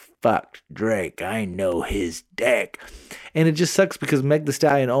 I fucked Drake, I know his dick. And it just sucks because Meg Thee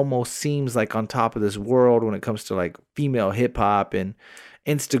Stallion almost seems like on top of this world when it comes to like female hip hop and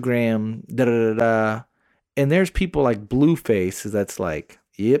Instagram, da-da-da-da. And there's people like Blueface that's like,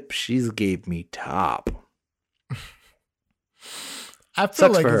 yep, she's gave me top. I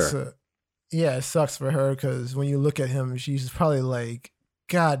feel like it sucks for her, because when you look at him, she's probably like,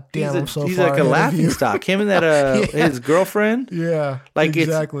 God damn, I'm so he's far like a laughing stock. Him and that his girlfriend. Yeah, like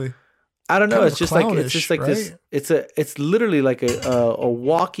exactly. I don't know. Kind it's just like right? this. It's literally like a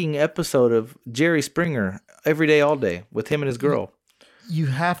walking episode of Jerry Springer every day, all day with him and his girl. You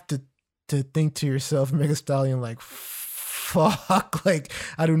have to think to yourself, Meg Thee Stallion, like, fuck, like,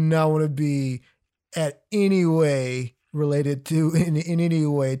 I do not want to be at any way related to in any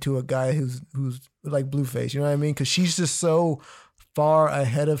way to a guy who's like Blueface, you know what I mean? Because she's just so far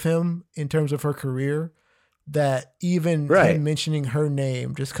ahead of him in terms of her career that even him mentioning her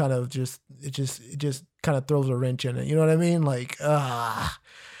name just kind of throws a wrench in it. You know what I mean? Like,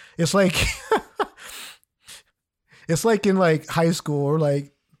 it's like it's like in like high school, or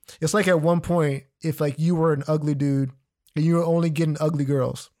like it's like at one point if like you were an ugly dude and you were only getting ugly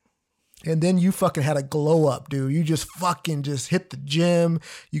girls. And then you fucking had a glow up, dude. You just fucking just hit the gym.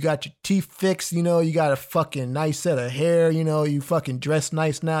 You got your teeth fixed, you got a fucking nice set of hair, you fucking dress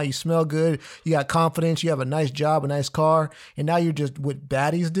nice now. You smell good. You got confidence. You have a nice job, a nice car. And now you're just with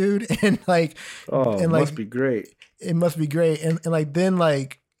baddies, dude. And like, it must be great. It must be great. And like, then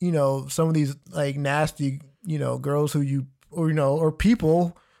like, some of these like nasty, girls or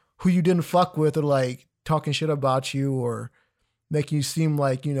people who you didn't fuck with are like talking shit about you or making you seem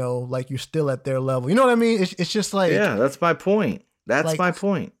like, like you're still at their level. You know what I mean? It's just like... Yeah, that's my point. That's my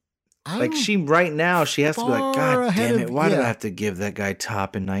point. Like, she right now, she has to be like, God damn it, why did I have to give that guy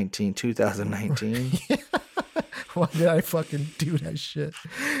top in 2019? Why did I fucking do that shit?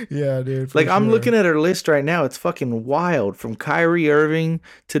 Yeah, dude. Like, I'm looking at her list right now. It's fucking wild. From Kyrie Irving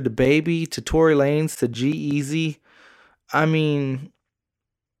to DaBaby to Tory Lanez to G-Eazy. I mean,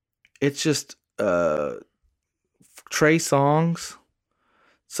 it's just... Trey Songz.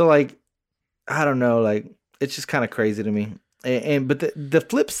 So like, I don't know, like, it's just kind of crazy to me. But the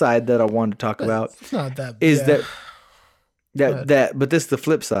flip side that I wanted to talk about it's not that is bad. but this is the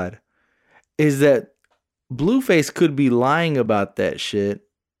flip side, is that Blueface could be lying about that shit,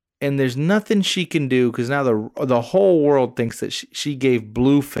 and there's nothing she can do because now the whole world thinks that she gave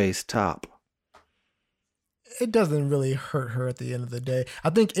Blueface top. It doesn't really hurt her at the end of the day. I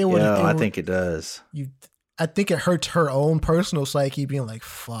think it would. I think it does. I think it hurts her own personal psyche, being like,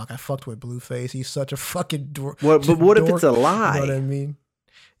 "Fuck, I fucked with Blueface. He's such a fucking dork." But what if it's a lie? You know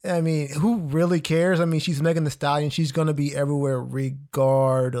what I mean? Who really cares? I mean, she's Megan Thee Stallion. She's gonna be everywhere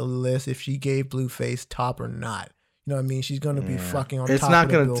regardless if she gave Blueface top or not. You know what I mean? She's gonna be fucking on top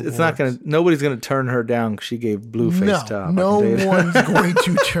of the billboards. It's not gonna. Nobody's gonna turn her down because she gave Blueface top. No one's going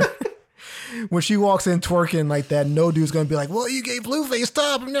to turn. when she walks in twerking like that, no dude's gonna be like, "Well, you gave Blueface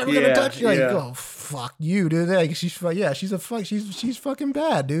stop. I'm never gonna touch you." Like, oh fuck you, dude. Like, she's fucking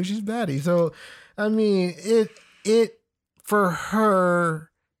bad, dude. She's baddie. So, I mean, it for her.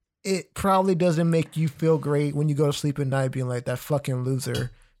 It probably doesn't make you feel great when you go to sleep at night being like, that fucking loser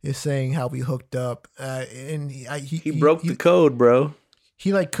is saying how we hooked up. And he broke the code, bro.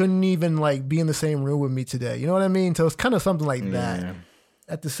 He like couldn't even like be in the same room with me today. You know what I mean? So it's kind of something like that.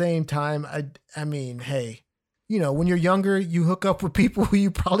 At the same time, I mean, hey, you know, when you're younger, you hook up with people who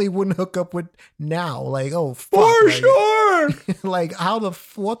you probably wouldn't hook up with now. Like, oh, fuck. For like, sure. Like,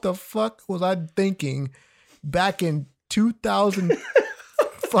 what the fuck was I thinking back in 2000?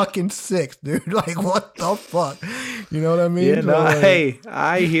 Fucking 6, dude. Like, what the fuck? You know what I mean? Yeah, no, like, hey,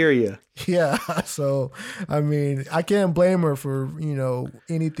 I hear you. Yeah. So, I mean, I can't blame her for, you know,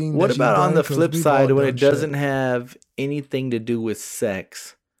 anything. What about on the flip side when it doesn't shit. have anything to do with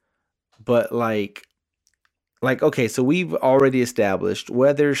sex, but like, okay, so we've already established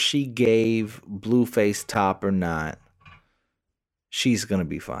whether she gave Blueface top or not, she's gonna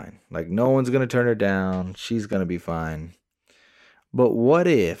be fine. Like, no one's gonna turn her down. She's gonna be fine. But what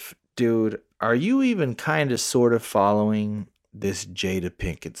if, dude, are you even kind of sort of following this Jada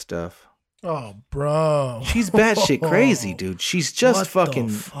Pinkett stuff? Oh, bro. She's batshit crazy, dude. She's just What fucking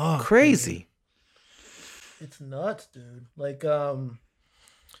the fuck, crazy. Dude? It's nuts, dude. Like,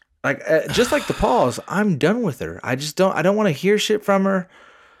 just like the pause, I'm done with her. I don't want to hear shit from her.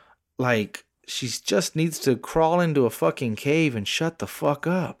 Like, she just needs to crawl into a fucking cave and shut the fuck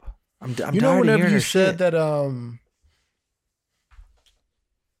up. I'm tired of whenever hearing you her said shit. that,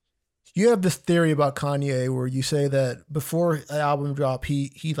 you have this theory about Kanye where you say that before an album drop,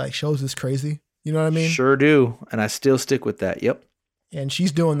 he like shows this crazy. You know what I mean? Sure do. And I still stick with that. Yep. And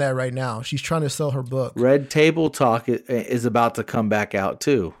she's doing that right now. She's trying to sell her book. Red Table Talk is about to come back out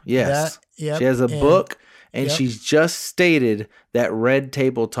too. Yes. Yep. She has a book and yep. she's just stated that Red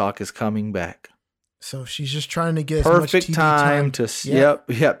Table Talk is coming back. So she's just trying to get perfect as much TV time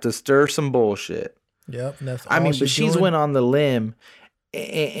to to stir some bullshit. Yep. And that's I mean, but she's went on the limb.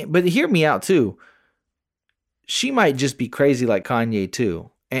 But hear me out too. She might just be crazy like Kanye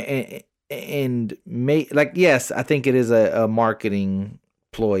too, and like, yes, I think it is a marketing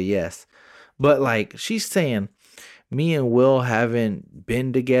ploy, yes, but like, she's saying, me and Will haven't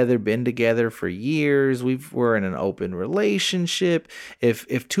been together for years. We're in an open relationship.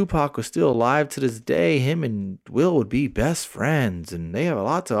 If Tupac was still alive to this day, him and Will would be best friends, and they have a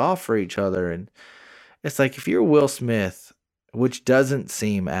lot to offer each other. And it's like, if you're Will Smith, which doesn't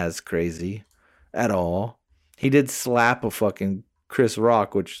seem as crazy at all. He did slap a fucking Chris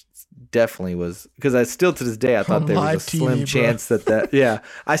Rock, which definitely was, because I still to this day I thought there was a slim chance that yeah,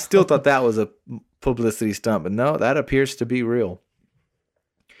 I still thought that was a publicity stunt, but no, that appears to be real.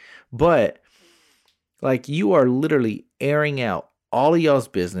 But like, you are literally airing out all of y'all's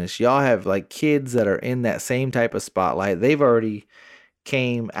business. Y'all have like kids that are in that same type of spotlight. They've already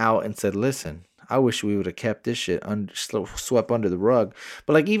came out and said, listen, I wish we would have kept this shit swept under the rug.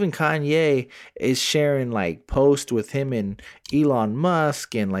 But like, even Kanye is sharing like posts with him and Elon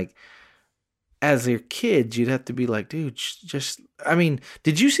Musk, and like, as their kids, you'd have to be like, dude, just, I mean,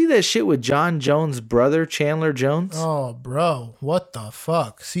 did you see that shit with John Jones' brother, Chandler Jones? Oh, bro, what the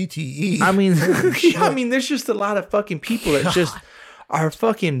fuck? CTE. I mean, there's just a lot of fucking people that just are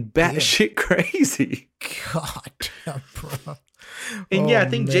fucking batshit crazy. God damn, bro. And yeah, I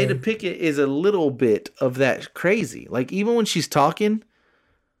think Jada Pinkett is a little bit of that crazy. Like, even when she's talking,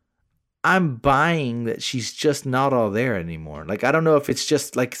 I'm buying that she's just not all there anymore. Like, I don't know if it's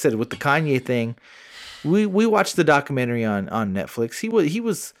just, like I said, with the Kanye thing. We watched the documentary on Netflix.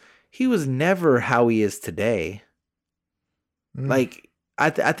 He was never how he is today. Like, I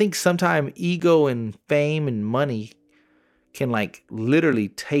think sometimes ego and fame and money can like literally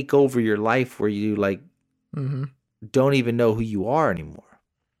take over your life, where you like don't even know who you are anymore.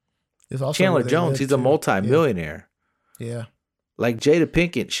 Chandler Jones, he's a multi-millionaire. Yeah. Like Jada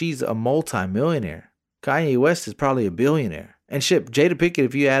Pinkett, she's a multi-millionaire. Kanye West is probably a billionaire. And shit, Jada Pinkett,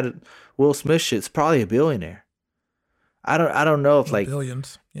 if you added Will Smith shit, it's probably a billionaire. I don't know if like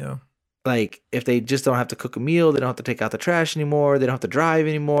billions, yeah. Like, if they just don't have to cook a meal, they don't have to take out the trash anymore, they don't have to drive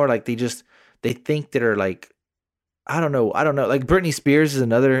anymore. Like, they think that are like, I don't know. Like, Britney Spears is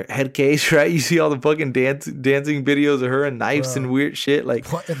another head case, right? You see all the fucking dancing videos of her and knives and weird shit.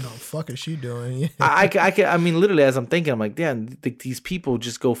 Like, what in the fuck is she doing? I mean, literally, as I'm thinking, I'm like, damn, these people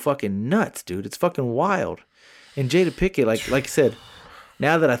just go fucking nuts, dude. It's fucking wild. And Jada Pinkett, like I said,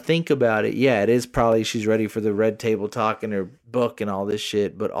 now that I think about it, yeah, it is probably she's ready for the Red Table Talk and her book and all this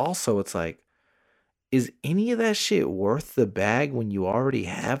shit. But also, it's like, is any of that shit worth the bag when you already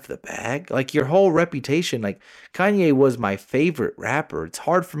have the bag? Like your whole reputation, like Kanye was my favorite rapper. It's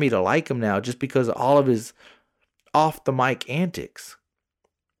hard for me to like him now just because of all of his off the mic antics.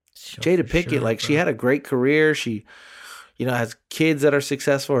 Jada Pinkett, like she had a great career. She, has kids that are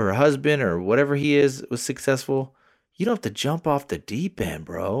successful. Her husband or whatever he is was successful. You don't have to jump off the deep end,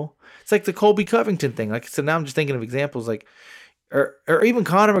 bro. It's like the Colby Covington thing. Like, so now I'm just thinking of examples like, or even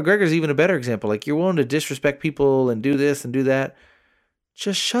Conor McGregor's even a better example. Like, you're willing to disrespect people and do this and do that.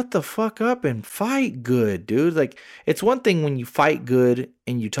 Just shut the fuck up and fight good, dude. Like, it's one thing when you fight good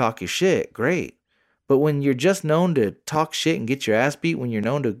and you talk your shit, great. But when you're just known to talk shit and get your ass beat when you're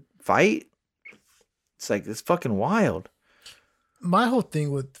known to fight, it's like, it's fucking wild. My whole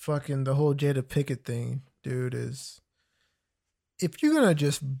thing with fucking the whole Jada Pinkett thing, dude, is if you're gonna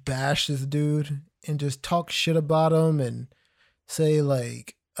just bash this dude and just talk shit about him and say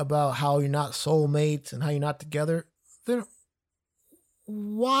like about how you're not soulmates and how you're not together, then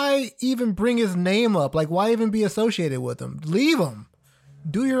why even bring his name up? Like, why even be associated with him? Leave him.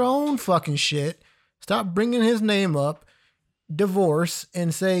 Do your own fucking shit. Stop bringing his name up. Divorce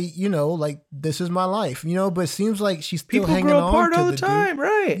and say, like, this is my life, but it seems like she's still hanging on. People grow apart all the time,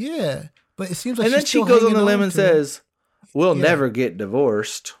 right? Yeah, but it seems like and then she goes on the limb and says, "We'll never get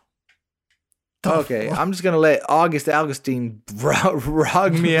divorced." Okay, I'm just gonna let August Augustine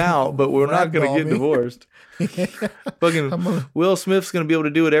rog me out, but we're not gonna get divorced. Fucking Will Smith's gonna be able to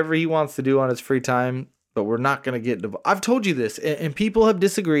do whatever he wants to do on his free time. But we're not going to get divorced. I've told you this, and people have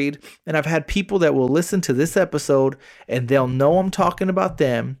disagreed, and I've had people that will listen to this episode, and they'll know I'm talking about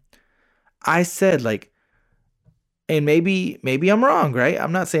them. I said, like, and maybe I'm wrong, right?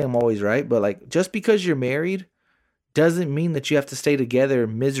 I'm not saying I'm always right, but, like, just because you're married doesn't mean that you have to stay together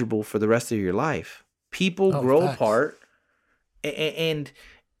miserable for the rest of your life. People grow apart, and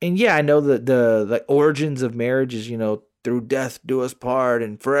yeah, I know that the origins of marriage is, through death do us part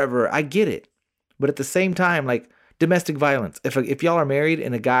and forever. I get it. But at the same time, like domestic violence, if y'all are married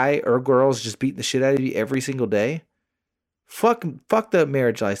and a guy or a girl is just beating the shit out of you every single day, fuck the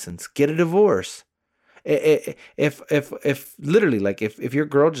marriage license. Get a divorce. If literally, like if your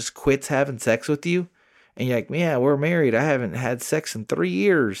girl just quits having sex with you and you're like, yeah, we're married, I haven't had sex in 3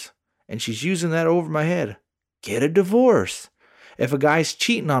 years, and she's using that over my head, get a divorce. If a guy's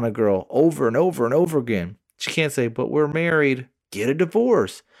cheating on a girl over and over and over again, she can't say, but we're married, get a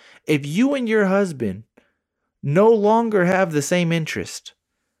divorce. If you and your husband no longer have the same interest,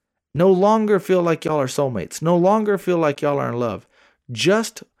 no longer feel like y'all are soulmates, no longer feel like y'all are in love,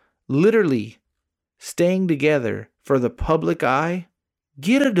 just literally staying together for the public eye,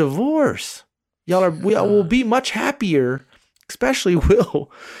 get a divorce. Will be much happier, especially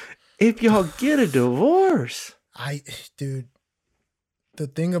Will, if y'all get a divorce. Dude, the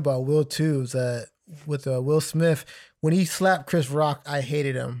thing about Will too is that with Will Smith, when he slapped Chris Rock, I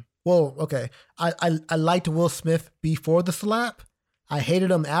hated him. Well, okay. I liked Will Smith before the slap. I hated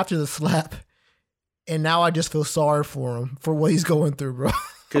him after the slap. And now I just feel sorry for him for what he's going through, bro.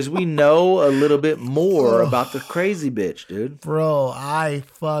 Because we know a little bit more about the crazy bitch, dude. Bro, I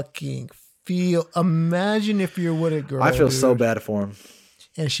fucking feel... Imagine if you're with a girl, I feel so bad for him.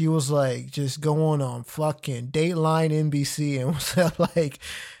 And she was like just going on fucking Dateline NBC and was like,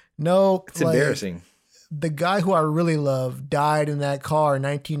 nope. It's embarrassing. The guy who I really love died in that car in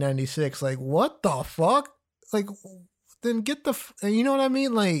 1996. Like, what the fuck? Like, then get the... You know what I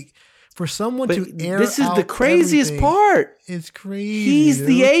mean? Like, for someone to air this is the craziest part. It's crazy. He's dude.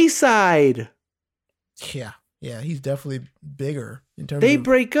 the A side. Yeah. Yeah, he's definitely bigger in terms They of...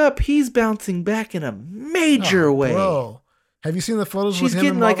 break up. He's bouncing back in a major way. Bro. Have you seen the photos She's with him getting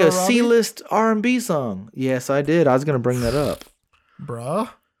and like Margot a Robbie? C-list R&B song. Yes, I did. I was going to bring that up. Bruh.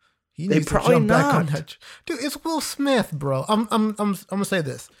 He They needs to probably jump back on not. that. Dude, it's Will Smith, bro. I'm gonna say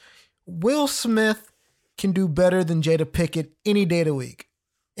this. Will Smith can do better than Jada Pinkett any day of the week.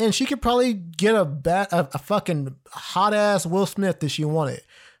 And she could probably get a fucking hot ass Will Smith if she wanted.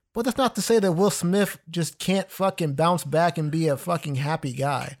 But that's not to say that Will Smith just can't fucking bounce back and be a fucking happy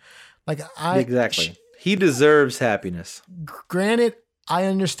guy. Like Exactly. He deserves happiness. Granted, I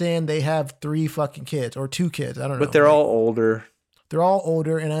understand they have 3 fucking kids or 2 kids. I don't know. But they're all older. They're all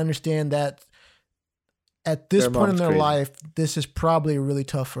older, and I understand that at this point in their life, this is probably really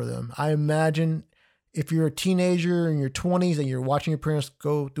tough for them. I imagine if you're a teenager in your 20s and you're watching your parents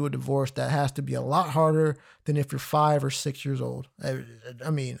go through a divorce, that has to be a lot harder than if you're 5 or 6 years old. I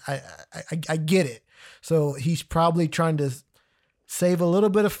mean, I get it. So he's probably trying to save a little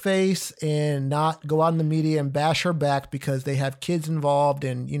bit of face and not go out in the media and bash her back because they have kids involved,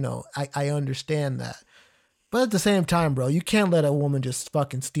 and, I understand that. But at the same time, bro, you can't let a woman just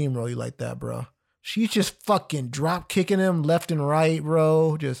fucking steamroll you like that, bro. She's just fucking drop kicking him left and right,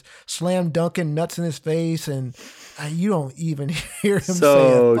 bro. Just slam dunking nuts in his face, and you don't even hear him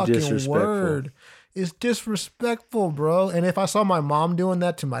say a fucking word. It's disrespectful, bro. And if I saw my mom doing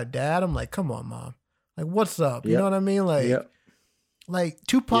that to my dad, I'm like, come on, mom. Like, what's up? You know what I mean? Like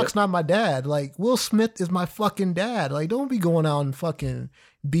Tupac's not my dad. Like, Will Smith is my fucking dad. Like, don't be going out and fucking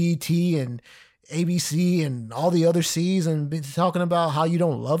BT and ABC and all the other C's and be talking about how you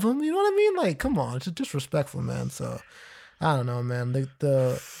don't love him. You know what I mean? Like, come on. It's disrespectful, man. So, I don't know, man.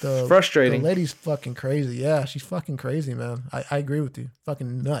 The frustrating. The lady's fucking crazy. Yeah, she's fucking crazy, man. I agree with you.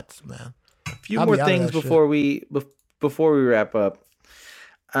 Fucking nuts, man. A few more things before we wrap up.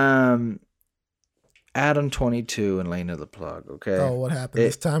 Adam 22 and Lena the Plug, okay? Oh, what happened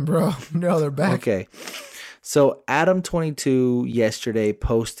this time, bro? No, they're back. Okay. So Adam 22 yesterday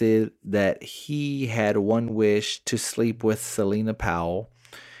posted that he had one wish to sleep with Selena Powell.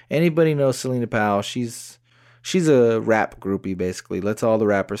 Anybody knows Selena Powell? She's a rap groupie, basically. Lets all the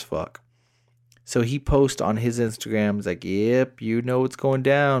rappers fuck. So he posts on his Instagram, he's like, yep, you know what's going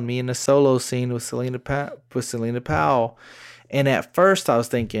down. Me in a solo scene with Selena Powell. And at first I was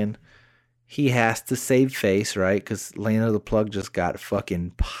thinking, he has to save face, right? Because Lena the Plug just got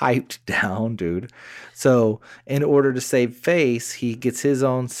fucking piped down, dude. So in order to save face, he gets his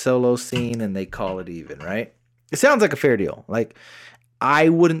own solo scene and they call it even, right? It sounds like a fair deal. Like, I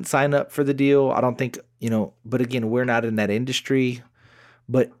wouldn't sign up for the deal. I don't think, but again, we're not in that industry.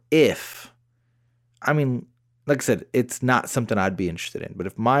 But like I said, it's not something I'd be interested in. But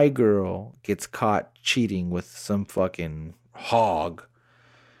if my girl gets caught cheating with some fucking hog,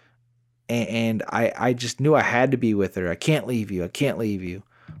 and I just knew I had to be with her. I can't leave you.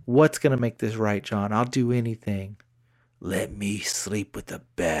 What's going to make this right, John? I'll do anything. Let me sleep with a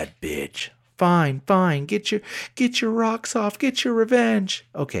bad bitch. Fine. Get your rocks off. Get your revenge.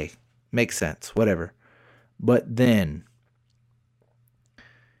 Okay, makes sense. Whatever. But then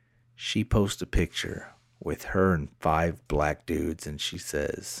she posts a picture with her and 5 black dudes, and she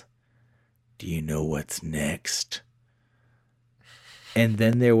says, do you know what's next? And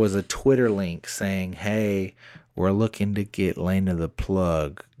then there was a Twitter link saying, hey, we're looking to get Lena the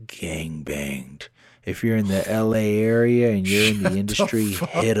Plug gangbanged. If you're in the LA area and you're in the industry,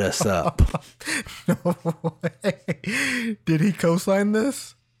 hit us up. No way. Did he co-sign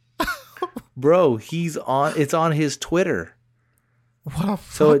this? Bro, it's on his Twitter.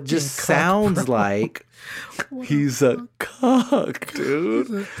 So it just sounds like he's a cuck,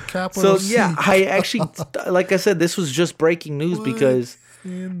 dude. So yeah, I actually, like I said, this was just breaking news because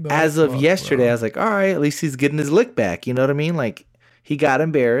as of yesterday, I was like, all right, at least he's getting his lick back. You know what I mean? Like, he got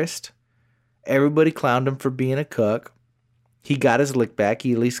embarrassed. Everybody clowned him for being a cuck. He got his lick back.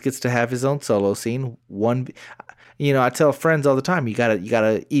 He at least gets to have his own solo scene. I tell friends all the time, you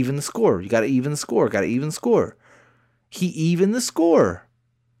gotta even the score. Gotta even the score. He evened the score.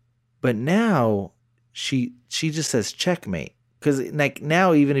 But now she just says checkmate. Because like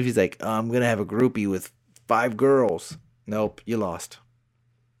now, even if he's like, oh, I'm going to have a groupie with 5 girls. Nope, you lost.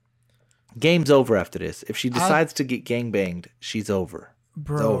 Game's over after this. If she decides to get gangbanged, she's over.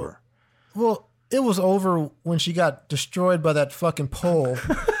 Bro. It's over. Well, it was over when she got destroyed by that fucking pole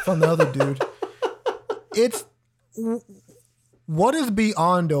from the other dude. What is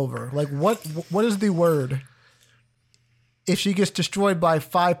beyond over? Like, what is the word? If she gets destroyed by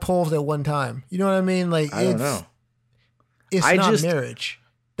 5 poles at one time, you know what I mean? Like, I don't know. It's not marriage.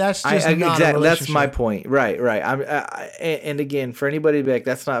 That's just not exactly. A relationship. That's my point. Right. And again, for anybody to be like,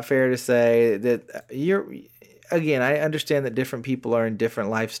 that's not fair to say that you're. Again, I understand that different people are in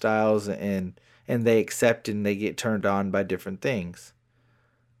different lifestyles and they accept and they get turned on by different things.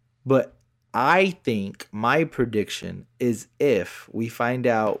 But I think my prediction is if we find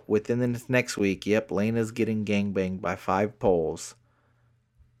out within the next week, yep, Lena's getting gangbanged by 5 poles,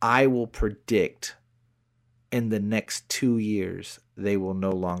 I will predict in the next 2 years they will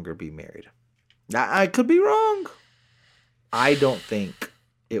no longer be married. Now, I could be wrong. I don't think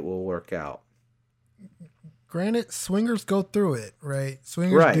it will work out. Granted, swingers go through it, right?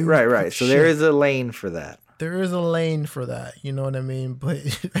 Swingers Right. So there is a lane for that. There is a lane for that, you know what I mean? But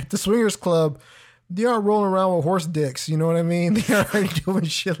at the swingers club, they aren't rolling around with horse dicks, you know what I mean? They aren't doing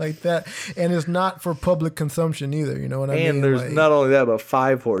shit like that. And it's not for public consumption either, you know what I mean? And there's not only that, but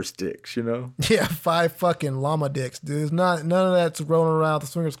 5 horse dicks, you know? Yeah, 5 fucking llama dicks, dude. It's not, none of that's rolling around at the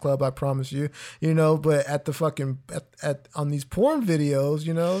swingers club, I promise you. You know, but at the fucking, on these porn videos,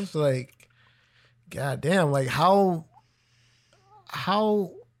 you know, it's like, goddamn, like how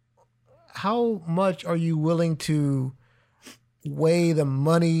much are you willing to weigh the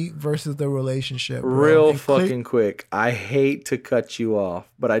money versus the relationship. Bro. Real And fucking quick. I hate to cut you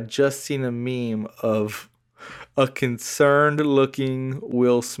off, but I just seen a meme of a concerned looking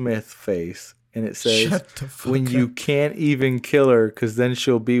Will Smith face. And it says, Shut the fuck when up. you can't even kill her because then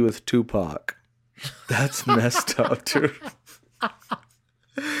she'll be with Tupac. That's messed up, dude.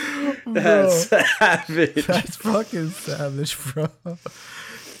 That's savage. That's fucking savage, bro.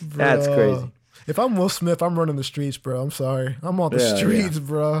 That's crazy. If I'm Will Smith, I'm running the streets, bro. I'm sorry. I'm on the Yeah, streets,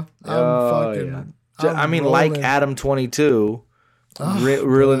 bro. I'm Oh, fucking. yeah. I mean, like rolling. Adam 22,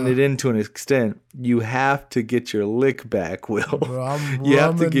 reeling it in to an extent, you have to get your lick back, Will. Bro, I'm You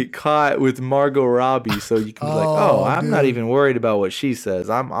have to running- get caught with Margot Robbie so you can be like, oh, I'm not dude. even worried about what she says.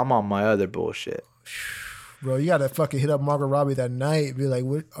 I'm on my other bullshit. Bro, you gotta fucking hit up Margot Robbie that night. Be like,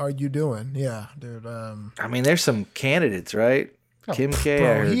 what are you doing? Yeah, dude. I mean, there's some candidates, right? Kim K,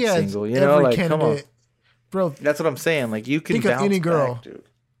 bro, I heard he has single. You know, every like, come on. candidate. Bro, That's what I'm saying. Like, you can Think of bounce any girl. back, dude.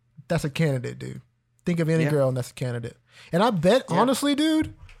 that's a candidate, dude. Think of any Yeah. girl and that's a candidate. And I bet, honestly,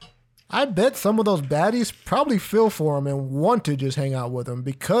 dude, I bet some of those baddies probably feel for him and want to just hang out with him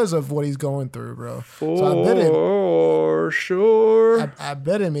because of what he's going through, bro. So I bet it. For sure. I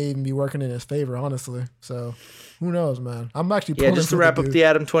bet it may even be working in his favor, honestly. So who knows, man? I'm actually Yeah, pulling just to for wrap up dude. the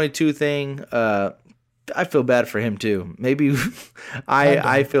Adam 22 thing, I feel bad for him too. Maybe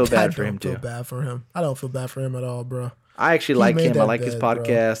I feel bad for him I don't too. feel bad for him. I don't feel bad for him at all, bro. I actually He like made him. I that like his bed, bro.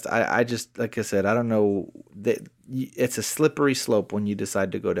 podcast. I just, like I said, I don't know. It's a slippery slope when you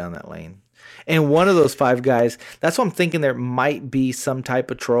decide to go down that lane. And one of those five guys, that's what I'm thinking there might be some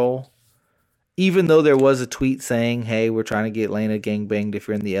type of troll. Even though there was a tweet saying, hey, we're trying to get Lena gangbanged if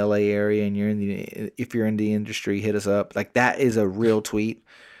you're in the LA area and if you're in the industry, hit us up. Like, that is a real tweet.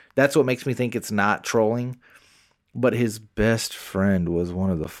 That's what makes me think it's not trolling. But his best friend was one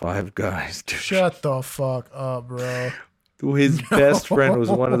of the five guys, dude. Shut the fuck up, bro. His best friend was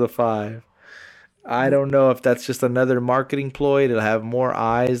one of the five. I don't know if that's just another marketing ploy to have more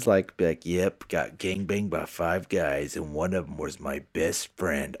eyes, like, be like, yep, got gangbanged by five guys, and one of them was my best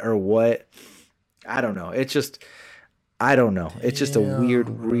friend, or what? I don't know. It's just, I don't know. It's just a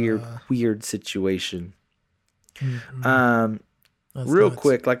weird situation. That's Real nuts.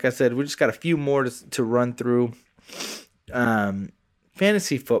 quick, like I said, we just got a few more to run through.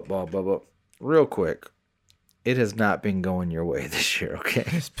 Fantasy football, Bubba. Real quick, it has not been going your way this year, okay?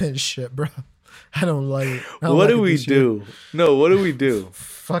 It's been shit, bro. I don't like it. I don't What like do it we this year. do? No, what do we do?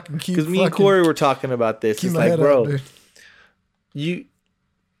 Fucking keep. Because me and Corey were talking about this. keep It's my like, head bro, up, dude.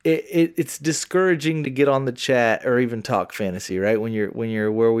 it's discouraging to get on the chat or even talk fantasy, right? When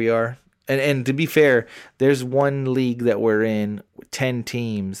you're where we are. And to be fair, there's one league that we're in, 10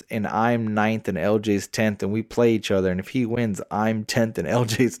 teams, and I'm 9th and LJ's 10th, and we play each other. And if he wins, I'm 10th and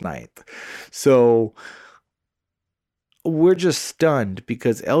LJ's 9th. So we're just stunned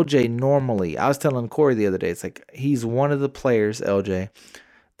because LJ normally, I was telling Corey the other day, it's like he's one of the players, LJ,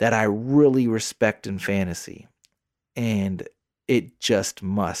 that I really respect in fantasy. And it just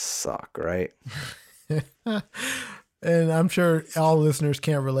must suck, right? And I'm sure all listeners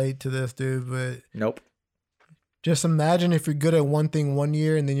can't relate to this, dude, but Nope. just imagine if you're good at one thing one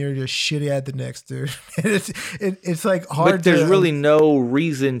year and then you're just shitty at the next, dude. It's like hard But there's to, really no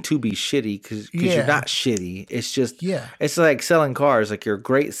reason to be shitty because Yeah. you're not shitty. It's just, Yeah. it's like selling cars. Like, you're a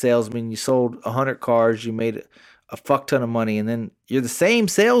great salesman. You sold 100 cars. You made a fuck ton of money. And then you're the same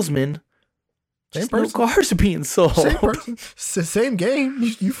salesman. Same Just no person. cars are being sold. Same person. It's the same game.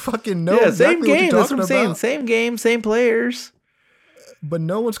 You fucking know Yeah, exactly same game. what you're That's what talking I'm saying. about. Same game, same players. But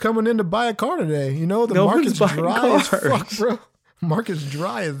no one's coming in to buy a car today. You know, the No one's market's buying dry as cars. fuck, bro. Market's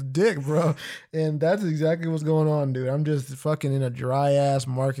dry as dick, bro. And that's exactly what's going on, dude. I'm just fucking in a dry ass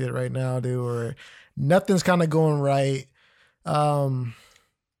market right now, dude, where nothing's kind of going right. And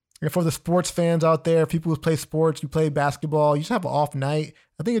for the sports fans out there, people who play sports, you play basketball, you just have an off night.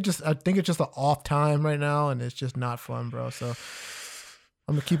 I think it's just an off time right now, and it's just not fun, bro. So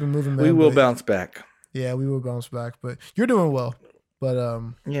I'm gonna keep it moving, man. We will but- bounce back. Yeah, we will bounce back. But you're doing well. But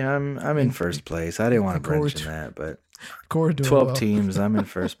Yeah, I'm in first place. I didn't want to Corey's- mention that, but Corey's doing 12 well. teams, I'm in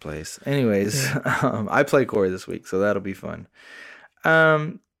first place. Anyways, I play Corey this week, so that'll be fun.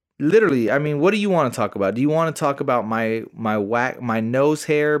 Literally, I mean, what do you want to talk about? Do you want to talk about my nose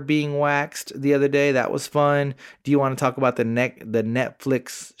hair being waxed the other day? That was fun. Do you want to talk about the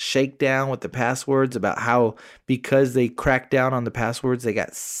Netflix shakedown with the passwords, about how because they cracked down on the passwords, they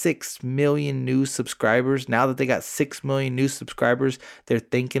got 6 million new subscribers. Now that they got 6 million new subscribers, they're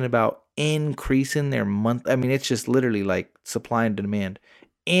thinking about increasing their month. I mean, it's just literally like supply and demand.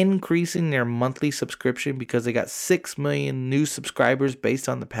 Increasing their monthly subscription because they got 6 million new subscribers based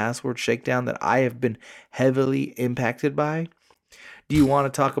on the password shakedown that I have been heavily impacted by. Do you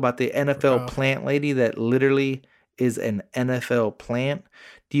want to talk about the NFL Bro. plant lady that literally is an NFL plant?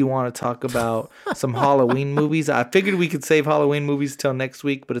 Do you want to talk about some Halloween movies? I figured we could save Halloween movies till next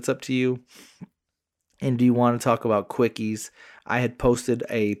week, but it's up to you. And do you want to talk about quickies? I had posted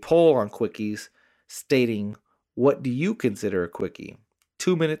a poll on quickies stating, what do you consider a quickie?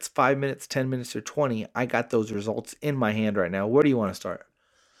 2 minutes, 5 minutes, 10 minutes, or 20. I got those results in my hand right now. Where do you want to start?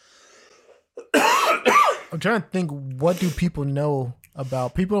 I'm trying to think, what do people know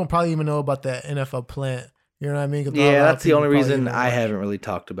about? People don't probably even know about the NFL plant. You know what I mean? 'Cause not a lot Yeah, of that's the people only probably reason even I watch. haven't really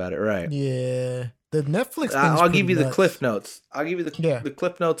talked about it, right? Yeah. The Netflix thing's I'll give you pretty the nuts. cliff notes. I'll give you Yeah. the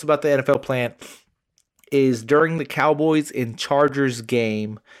cliff notes about the NFL plant. Is during the Cowboys and Chargers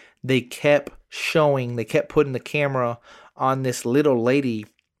game, they kept putting the camera on this little lady,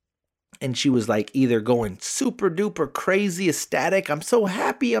 and she was like either going super duper crazy, ecstatic, I'm so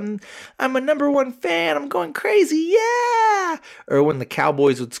happy, I'm a number one fan, I'm going crazy, yeah. Or when the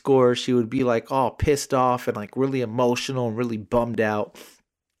Cowboys would score, she would be like all pissed off and like really emotional and really bummed out.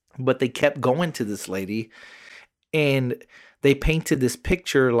 But they kept going to this lady, and they painted this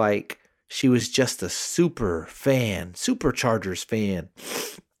picture like she was just a super Chargers fan.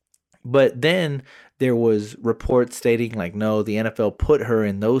 But then there was reports stating like, no, the NFL put her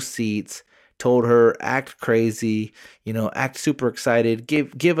in those seats, told her act crazy, act super excited,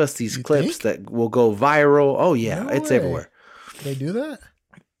 give us these You clips think? that will go viral. Oh yeah, No it's way. everywhere. They do that?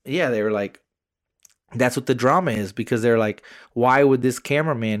 Yeah, they were like, that's what the drama is, because they're like, why would this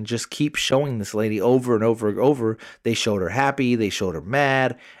cameraman just keep showing this lady over and over and over? They showed her happy, they showed her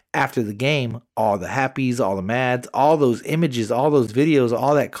mad. After the game, all the happies, all the mads, all those images, all those videos,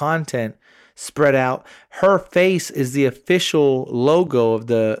 all that content spread out. Her face is the official logo of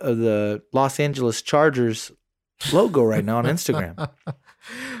the Los Angeles Chargers logo right now on Instagram.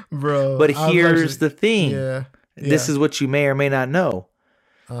 Bro. But I was here's actually- the thing. Yeah. This is what you may or may not know.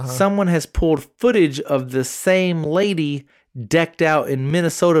 Uh-huh. Someone has pulled footage of the same lady decked out in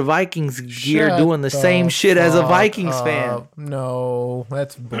Minnesota Vikings gear Shut doing the same shit as a fuck Vikings fan. up. No,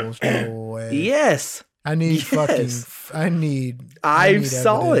 that's bullshit. No way. Yes. I need Yes. I need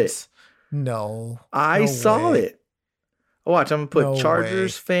saw evidence. No. I No saw way. it. Watch, I'm going to put No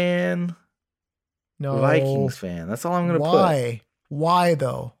Chargers way. fan, No. Vikings fan. That's all I'm going to put. Why? Why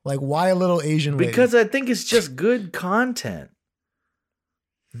though? Like, why a little Asian lady? Because I think it's just good content.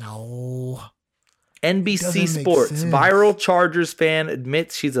 No. NBC Doesn't make Sports. sense. Viral Chargers fan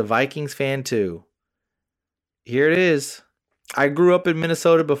admits she's a Vikings fan too. Here it is. I grew up in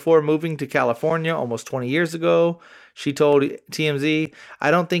Minnesota before moving to California almost 20 years ago. She told TMZ,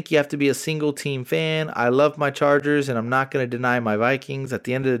 I don't think you have to be a single team fan. I love my Chargers and I'm not going to deny my Vikings. At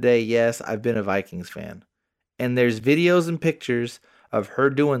the end of the day, yes, I've been a Vikings fan. And there's videos and pictures of her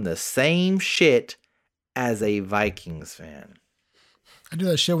doing the same shit as a Vikings fan. I do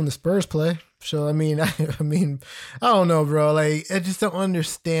that shit when the Spurs play. So I mean, I don't know, bro. Like, I just don't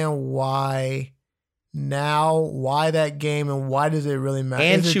understand why that game, and why does it really matter?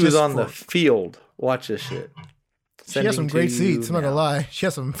 And Is it she was just on the field. Watch this shit. She has some Sending great to seats. I'm you not gonna now. lie. She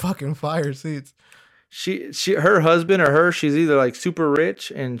has some fucking fire seats. Her husband or her, she's either like super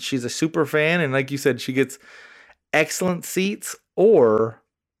rich and she's a super fan, and like you said, she gets excellent seats, or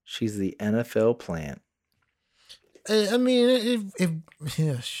she's the NFL plant. I mean,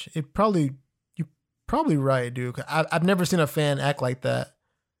 it probably, you're probably right, dude. 'Cause I've never seen a fan act like that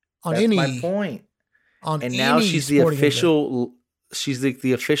on That's any. my point. On And now any she's the sporting event. official. She's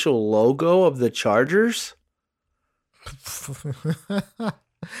the official logo of the Chargers.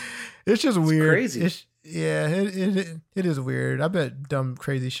 It's just weird. crazy. It is weird. I bet dumb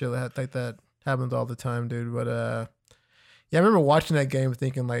crazy shit like that happens all the time, dude. But yeah, I remember watching that game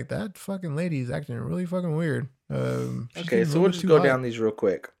thinking like, that fucking lady is acting really fucking weird. She Okay, seems so a we'll little just too go hot. down these real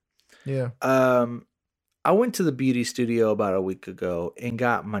quick. Yeah. I went to the beauty studio about a week ago and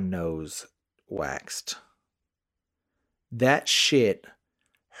got my nose waxed. That shit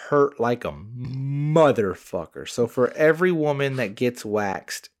hurt like a motherfucker. So for every woman that gets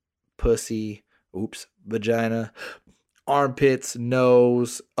waxed, pussy, vagina, armpits,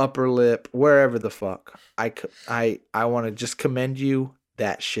 nose, upper lip, wherever the fuck, I want to just commend you.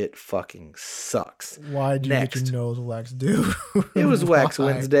 That shit fucking sucks. Why'd you Next. get your nose waxed, dude? It was Wax Why?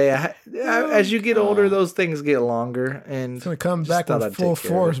 Wednesday. As you get older, those things get longer, and It's gonna come just back thought with I'd full take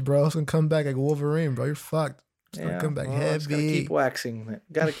care of force, it. bro. It's gonna come back like Wolverine, bro. You're fucked. It's gonna come back just gotta heavy. keep waxing.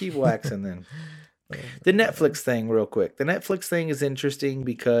 Gotta keep waxing then. The Netflix thing, real quick. The Netflix thing is interesting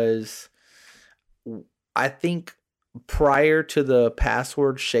because I think prior to the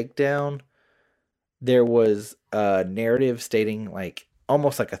password shakedown, there was a narrative stating like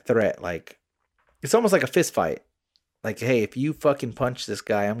almost like a threat, like it's almost like a fist fight. Like, hey, if you fucking punch this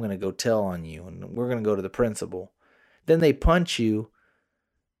guy, I'm going to go tell on you and we're going to go to the principal. Then they punch you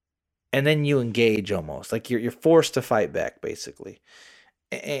and then you engage almost. Like you're forced to fight back, basically.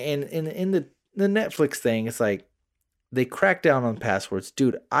 And in the Netflix thing, it's like they crack down on passwords.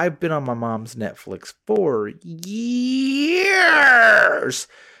 Dude, I've been on my mom's Netflix for years.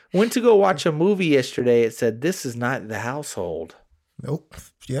 Went to go watch a movie yesterday. It said, this is not the household. Nope.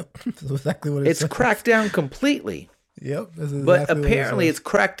 Yep. That's exactly what it It's says. cracked down completely. Yep. That's exactly But what it apparently says. it's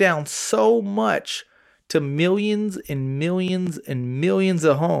cracked down so much to millions and millions and millions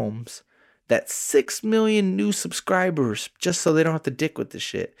of homes that 6 million new subscribers just so they don't have to dick with this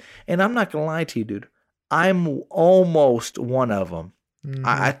shit. And I'm not going to lie to you, dude. I'm almost one of them. Mhm.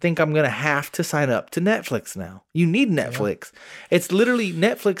 I think I'm going to have to sign up to Netflix now. You need Netflix. It's literally,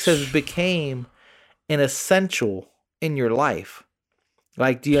 Netflix has became an essential in your life.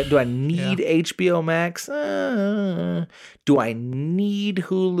 Like, do I need HBO Max? Do I need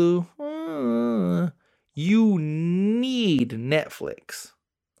Hulu? You need Netflix.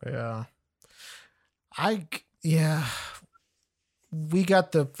 Yeah. We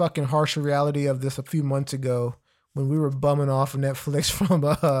got the fucking harsh reality of this a few months ago when we were bumming off of Netflix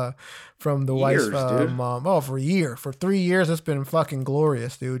from the wife's dude. mom. Oh, for a year. For 3 years, it's been fucking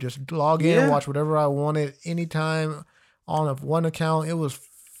glorious, dude. Just log in, watch whatever I wanted anytime on one account. It was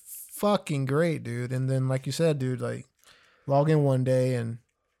fucking great, dude. And then, like you said, dude, like log in one day and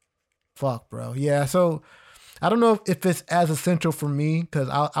fuck, bro. Yeah, so I don't know if it's as essential for me because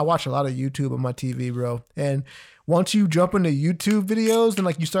I watch a lot of YouTube on my TV, bro. And once you jump into YouTube videos and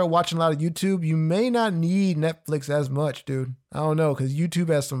like you start watching a lot of YouTube, you may not need Netflix as much, dude. I don't know because YouTube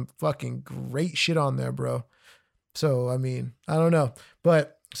has some fucking great shit on there, bro. So I mean, I don't know,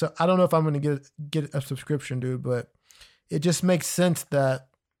 but so I don't know if I'm gonna get a subscription, dude. But it just makes sense that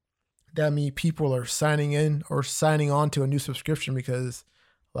many people are signing in or signing on to a new subscription because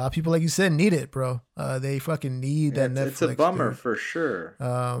a lot of people, like you said, need it, bro. They fucking need that Netflix. It's a bummer, dude. for sure.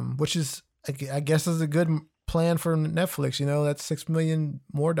 Which is, I guess, is a good plan for Netflix. You know, that's $6 million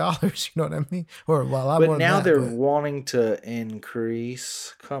more. You know what I mean? Or a lot But more. now than that, they're wanting to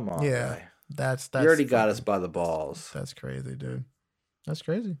increase. Come on, guy. That's You already got us by the balls. That's crazy, dude. That's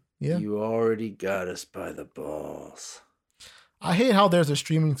crazy. Yeah. You already got us by the balls. I hate how there's a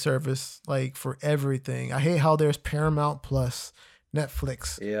streaming service like for everything. I hate how there's Paramount Plus,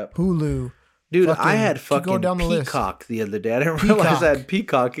 Netflix, Hulu. Dude, I had fucking down the list. Peacock the other day. I didn't realize I had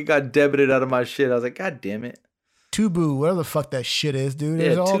Peacock. It got debited out of my shit. I was like, God damn it. Tubu, whatever the fuck that shit is, dude.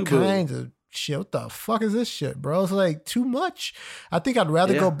 There's all kinds of shit. What the fuck is this shit, bro? It's like too much. I think I'd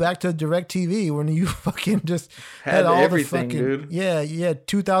rather go back to DirecTV when you fucking just had all everything, the fucking, dude. Yeah, you had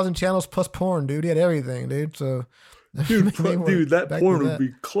 2,000 channels plus porn, dude. You had everything, dude. So, dude, that porn would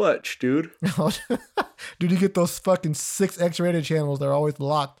be clutch, dude. Dude, you get those fucking 6 X-rated channels. They're always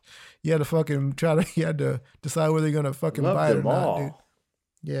locked. You had to fucking you had to decide whether you're gonna fucking buy it or not, dude.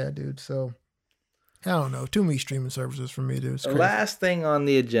 Yeah, dude. So I don't know. Too many streaming services for me, dude. It's crazy. Last thing on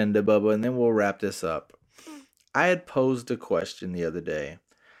the agenda, Bubba, and then we'll wrap this up. I had posed a question the other day.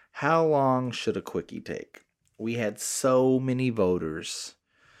 How long should a quickie take? We had so many voters.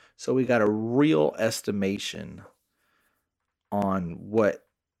 So we got a real estimation on what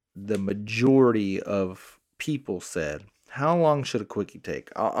the majority of people said. How long should a quickie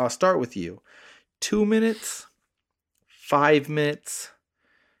take? I'll start with you. 2 minutes, 5 minutes,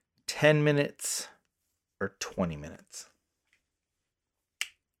 10 minutes, or 20 minutes?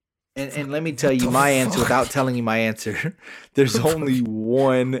 And let me tell you my answer without telling you my answer. There's only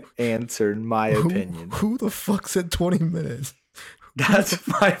one answer in my opinion. Who the fuck said 20 minutes? That's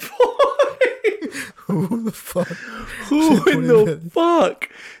my point. Who the fuck? Who in the fuck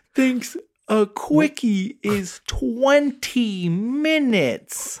thinks a quickie is 20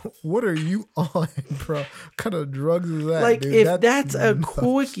 minutes? What are you on, bro? What kind of drugs is that? Like, dude? if that's a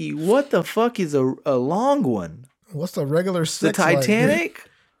quickie, what the fuck is a long one? What's the regular sex? The Titanic?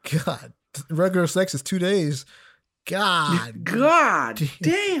 Like, God, regular sex is 2 days. God damn.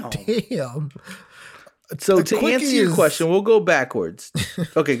 Damn. So to answer your question, we'll go backwards.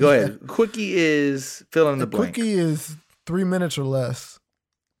 Okay, go ahead. Quickie is fill in the blank. Quickie is 3 minutes or less.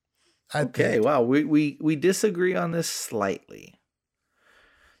 Okay, wow. We disagree on this slightly.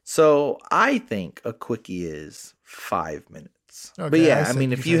 So I think a quickie is 5 minutes. Okay, but yeah, I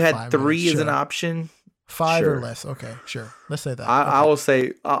mean, if you had 3 as an option, 5 or less. Okay, sure. Let's say that. I will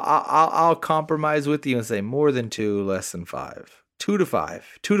say I'll compromise with you and say more than 2, less than 5. 2 to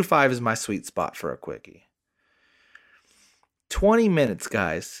 5. 2 to 5 is my sweet spot for a quickie. 20 minutes,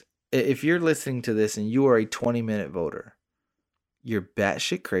 guys. If you're listening to this and you are a 20-minute voter, you're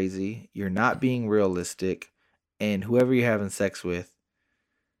batshit crazy. You're not being realistic. and whoever you're having sex with,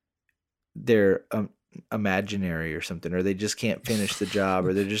 they're imaginary or something, or they just can't finish the job,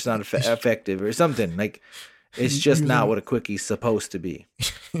 or they're just not effective or something. Like, it's just not what a Quickie's supposed to be.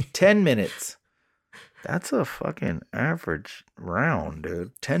 10 minutes. That's a fucking average round,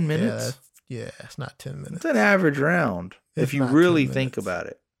 dude. 10 minutes? Yeah, it's not 10 minutes. It's an average round if you really think about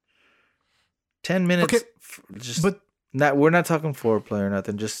it. 10 minutes. Okay, We're not talking foreplay or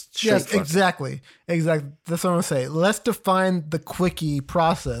nothing. Just straight yes, exactly. That's what I'm gonna say. Let's define the Quickie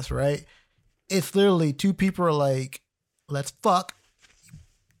process, right? It's literally two people are like, let's fuck.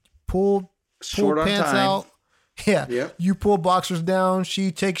 Pull Short on pants time. out. Yeah. Yep. You pull boxers down.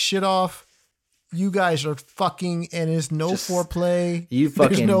 She takes shit off. You guys are fucking, and it's no foreplay. You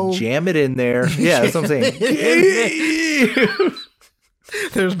fucking jam it in there. Yeah, that's what I'm saying.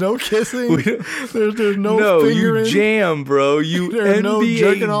 There's no kissing. There's no fingering. You jam, bro. You There's no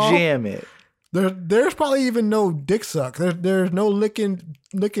jerking off. jam it. There's probably even no dick suck. There's no licking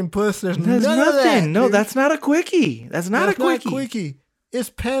puss. There's nothing. Of that, no, dude. That's not a Quickie. That's not a Quickie. It's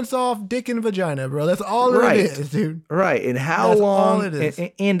pants off, dick and vagina, bro. That's all it is, dude. Right. And how That's long? all it is.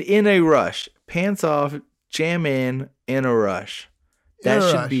 And in a rush. Pants off, jam in a rush. That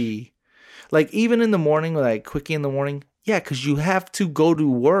should be like, even in the morning, like Quickie in the morning. Yeah, because you have to go to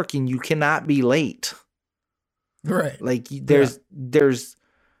work and you cannot be late. Right. Like there's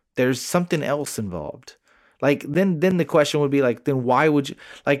something else involved. Like then the question would be like, then why would you,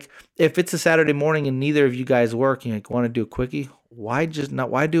 like, if it's a Saturday morning and neither of you guys work and you like, want to do a Quickie, why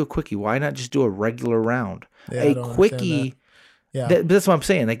do a Quickie? Why not just do a regular round? Yeah, a Quickie. Yeah. That's what I'm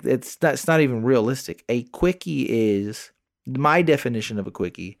saying. Like, it's not even realistic. A Quickie is, my definition of a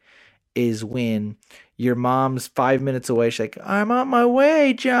Quickie is when your mom's 5 minutes away. She's like, I'm on my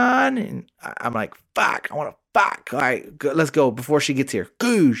way, John. And I'm like, fuck, I want to fuck. All right, let's go before she gets here.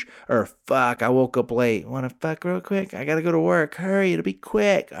 Goosh. Or fuck, I woke up late. Want to fuck real quick? I got to go to work. Hurry, it'll be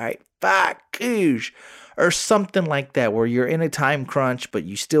quick. All right, fuck, goosh. Or something like that, where you're in a time crunch, but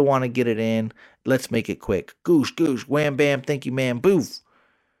you still want to get it in. Let's make it quick. Goosh, goosh, wham, bam, thank you, man, boof.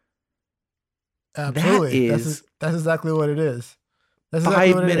 Absolutely. That's exactly what it is. That's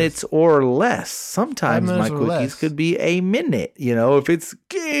 5 minutes or less. Sometimes my Quickies could be a minute. You know, if it's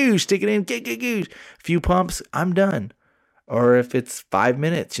goosh, stick it in, goosh, few pumps, I'm done. Or if it's 5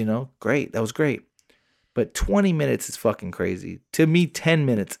 minutes, great. That was great. But 20 minutes is fucking crazy. To me, 10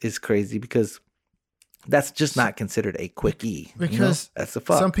 minutes is crazy because that's just not considered a Quickie. Because that's the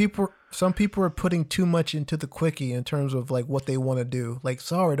fuck. Some people are putting too much into the Quickie in terms of like what they want to do. Like,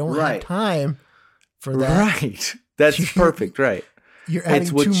 sorry, I don't have time for that. Right. That's perfect. Right. You're adding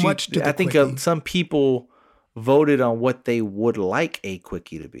too much to the I think Quickie. some people voted on what they would like a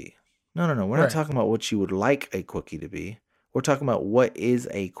Quickie to be. No. We're not talking about what you would like a Quickie to be. We're talking about what is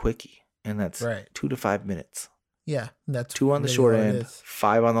a Quickie. And that's 2 to 5 minutes. Yeah. That's 2 on the short end,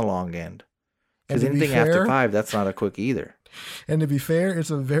 5 on the long end. Because anything after 5, that's not a Quickie either. And to be fair,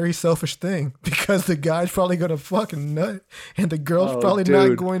 it's a very selfish thing because the guy's probably going to fucking nut and the girl's probably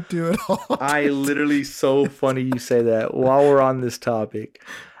not going to at all. I literally, so funny you say that. While we're on this topic,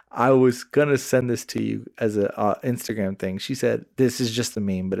 I was going to send this to you as an Instagram thing. She said, this is just a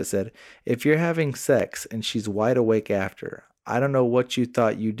meme, but it said, if you're having sex and she's wide awake after, I don't know what you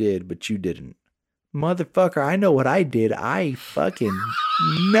thought you did, but you didn't. Motherfucker, I know what I did. I fucking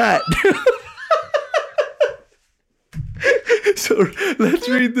nut. So let's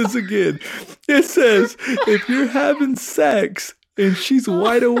read this again. It says, if you're having sex and she's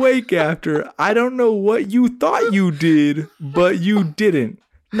wide awake after, I don't know what you thought you did, but you didn't.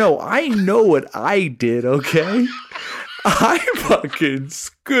 No, I know what I did, okay? I fucking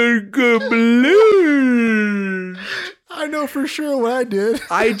blue. I know for sure what I did.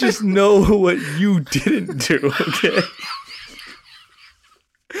 I just know what you didn't do, okay?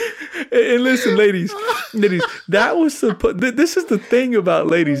 And listen, ladies, that was this is the thing about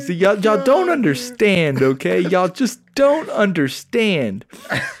ladies. Y'all don't understand, okay? Y'all just don't understand.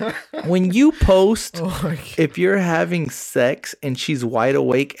 When you post, if you're having sex and she's wide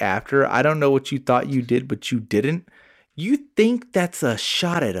awake after, I don't know what you thought you did, but you didn't. You think that's a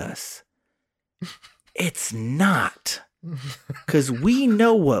shot at us. It's not. Because we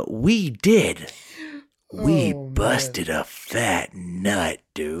know what we did. We busted a fat nut,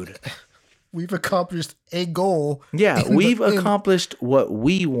 dude. We've accomplished a goal. Yeah, we've accomplished what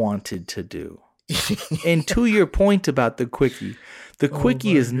we wanted to do. And to your point about the Quickie, the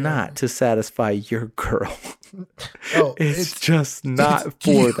Quickie is not to satisfy your girl. It's just not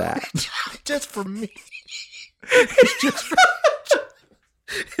for that. Just for me. It's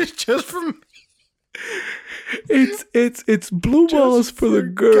just for me. It's blue balls for the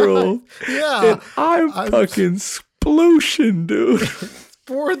girl. God. Yeah. And I'm fucking splooshing, dude.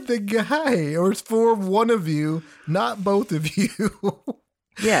 For the guy, or it's for one of you, not both of you.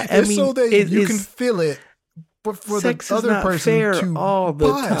 Yeah, it's so that you can feel it, but for the sex other is not person fair to all the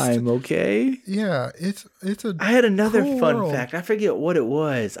bust. time. Okay. Yeah, it's a. I had another cruel fun world. fact. I forget what it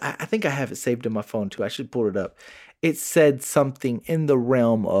was. I think I have it saved in my phone too. I should pull it up. It said something in the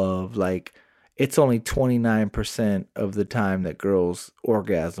realm of like it's only 29% of the time that girls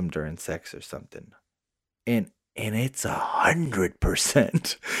orgasm during sex or something, and it's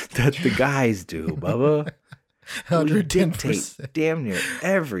 100% that the guys do, Bubba. We dictate 110%. damn near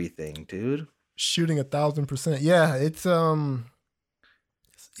everything, dude. Shooting 1,000%. Yeah, it's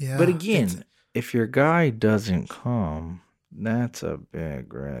yeah. But again, if your guy doesn't come, that's a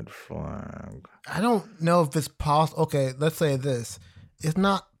big red flag. I don't know if it's possible. Okay, let's say this: it's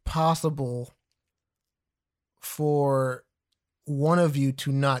not possible for one of you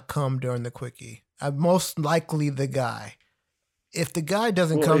to not come during the quickie. Most likely the guy. If the guy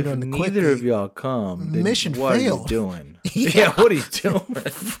doesn't come during the quickie, neither of y'all come, then mission what failed. are you doing? Yeah. What are you doing?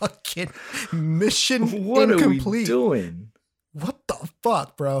 Fucking mission What incomplete. are we doing? What the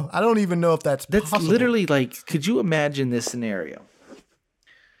fuck, bro? I don't even know if that's possible. Literally like, could you imagine this scenario?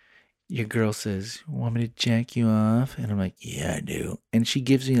 Your girl says, "Want me to jack you off?" And I'm like, "Yeah, I do." And she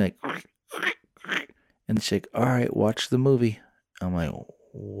gives me like, and she's like, "All right, watch the movie." I'm like,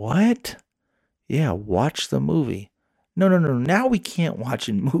 "What?" "Yeah, watch the movie." No. Now we can't watch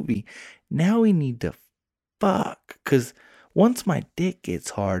a movie. Now we need to fuck. Because once my dick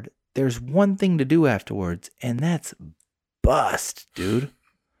gets hard, there's one thing to do afterwards, and that's bust, dude.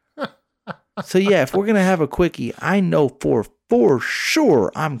 So yeah, if we're gonna have a quickie, I know for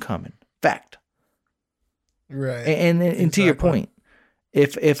sure I'm coming. Fact. Right. And to your point,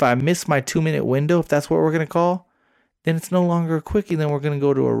 if I miss my 2-minute window, if that's what we're gonna call, then it's no longer a quickie. Then we're gonna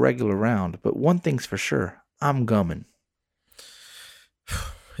go to a regular round. But one thing's for sure, I'm gumming.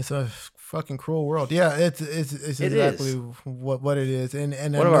 It's a fucking cruel world. Yeah, it's exactly what it is. And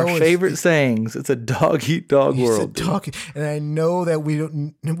one of our favorite sayings. It's a dog eat dog world. And I know that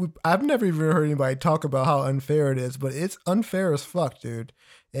I've never even heard anybody talk about how unfair it is, but it's unfair as fuck, dude.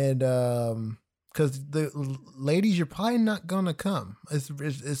 And because the ladies, you're probably not gonna come. It's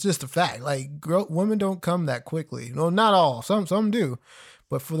just a fact. Like women don't come that quickly. No, not all. Some do.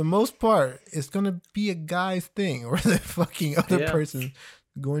 But for the most part, it's gonna be a guy's thing, or the fucking other person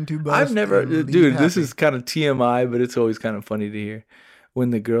going to bust. I've never, dude. This is kind of TMI, but it's always kind of funny to hear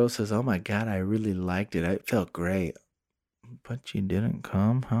when the girl says, "Oh my god, I really liked it. It felt great." But you didn't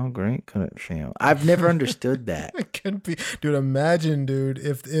come. How great could it feel? I've never understood that. It could be, dude. Imagine, dude,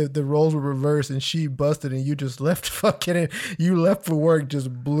 if the roles were reversed and she busted and you just left you left for work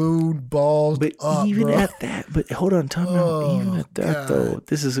just blue balls. But up, even bro. at that, but hold on, time out. Even at that God. though,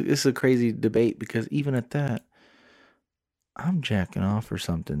 this is a crazy debate because even at that, I'm jacking off or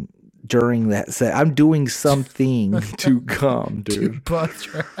something during that set. I'm doing something to come, dude. To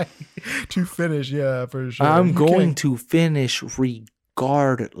bust, right? To finish, yeah, for sure. I'm You going can't- to finish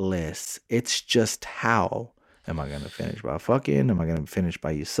regardless. It's just how. Am I going to finish by fucking? Am I going to finish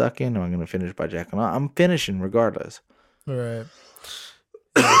by you sucking? Am I going to finish by jacking off? I'm finishing regardless. All right.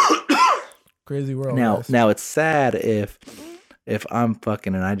 Crazy world. guys. Now it's sad if I'm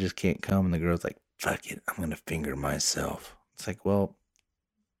fucking and I just can't come and the girl's like, "Fuck it, I'm going to finger myself." It's like, well,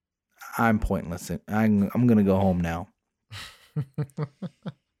 I'm pointless. I'm going to go home now.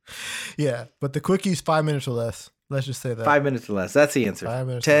 Yeah, but the quickies 5 minutes or less. Let's just say that. 5 minutes or less. That's the answer. 5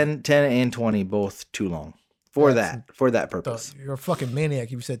 minutes. 10 and 20, both too long for that purpose. You're a fucking maniac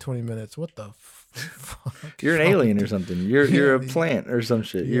if you said 20 minutes. What the fuck? You're an alien or something. You're a plant or some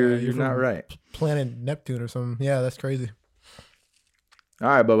shit. Yeah, You're not from right. Planet Neptune or something. Yeah, that's crazy. All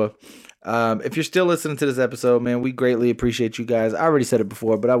right, Bubba. If you're still listening to this episode, man, we greatly appreciate you guys. I already said it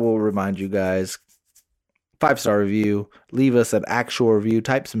before, but I will remind you guys. 5-star review. Leave us an actual review.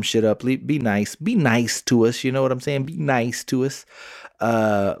 Type some shit up. Be nice. Be nice to us. You know what I'm saying? Be nice to us.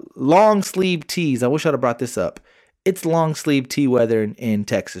 Long sleeve tees. I wish I'd have brought this up. It's long sleeve tee weather in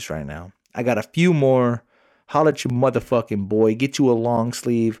Texas right now. I got a few more. Holla at your motherfucking boy. Get you a long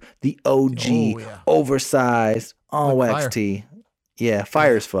sleeve. The OG. Oversized. On wax fire. tee. Yeah,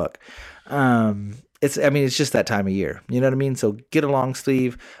 fire as fuck. It's just that time of year. You know what I mean? So get a long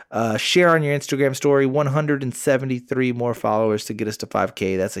sleeve. Share on your Instagram story. 173 more followers to get us to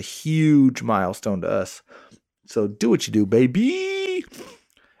 5K. That's a huge milestone to us. So do what you do, baby.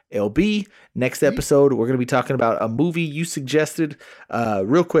 LB. Next episode, we're going to be talking about a movie you suggested.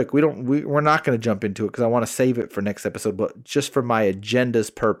 Real quick, we're not going to jump into it because I want to save it for next episode, but just for my agenda's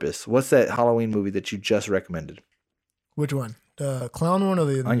purpose, what's that Halloween movie that you just recommended? Which one? The clown one or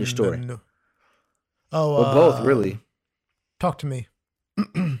the On your story. Well, both, really. Talk to me.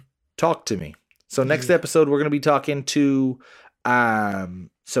 Talk to me. So next episode, we're going to be talking to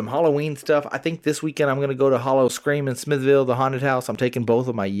some Halloween stuff. I think this weekend I'm going to go to Hollow Scream in Smithville, the haunted house. I'm taking both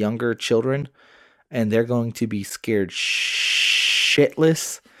of my younger children, and they're going to be scared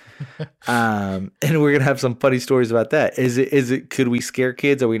shitless. And we're going to have some funny stories about that. Could we scare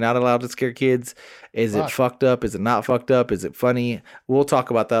kids? Are we not allowed to scare kids? Is it fucked up? Is it not fucked up? Is it funny? We'll talk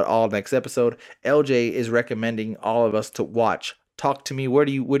about that all next episode. LJ is recommending all of us to watch Talk to Me. Where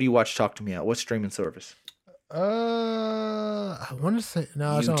do you watch Talk to Me at? What streaming service? I want to say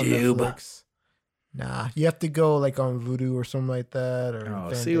no, it's not on YouTube. Netflix. Nah, you have to go like on Vudu or something like that.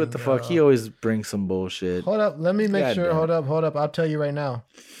 Or see what the fuck? He always brings some bullshit. Hold up, let me make sure. Hold up. I'll tell you right now.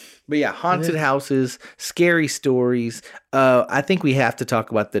 But yeah, haunted houses, scary stories. I think we have to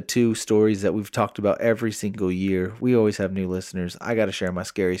talk about the 2 stories that we've talked about every single year. We always have new listeners. I got to share my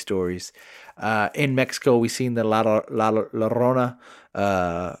scary stories. In Mexico, we seen the La Llorona.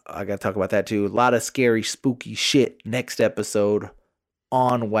 I got to talk about that too. A lot of scary, spooky shit. Next episode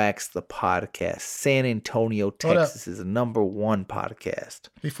on Wax the Podcast. San Antonio, Texas is the #1 podcast.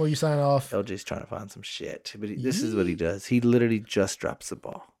 Before you sign off, LJ's trying to find some shit. But this is what he does. He literally just drops the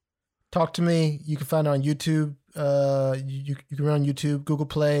ball. Talk to Me. You can find it on YouTube. You can run on YouTube, Google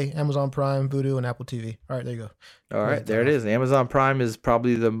Play, Amazon Prime, Vudu, and Apple TV. All right, there you go. All right, there it is. Amazon Prime is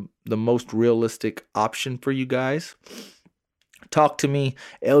probably the most realistic option for you guys. Talk to Me.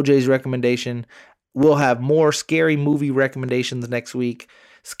 LJ's recommendation. We'll have more scary movie recommendations next week.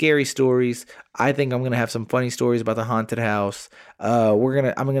 Scary stories. I think I'm gonna have some funny stories about the haunted house. I'm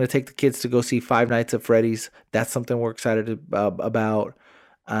gonna take the kids to go see Five Nights at Freddy's. That's something we're excited about.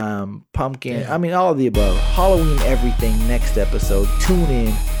 Pumpkin. I mean, all of the above. Halloween everything next episode. Tune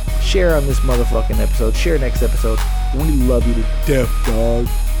in. Share on this motherfucking episode. Share next episode. We love you to death, dog.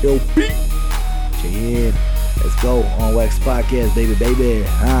 LB. JHen. Let's go on Wax Podcast, baby.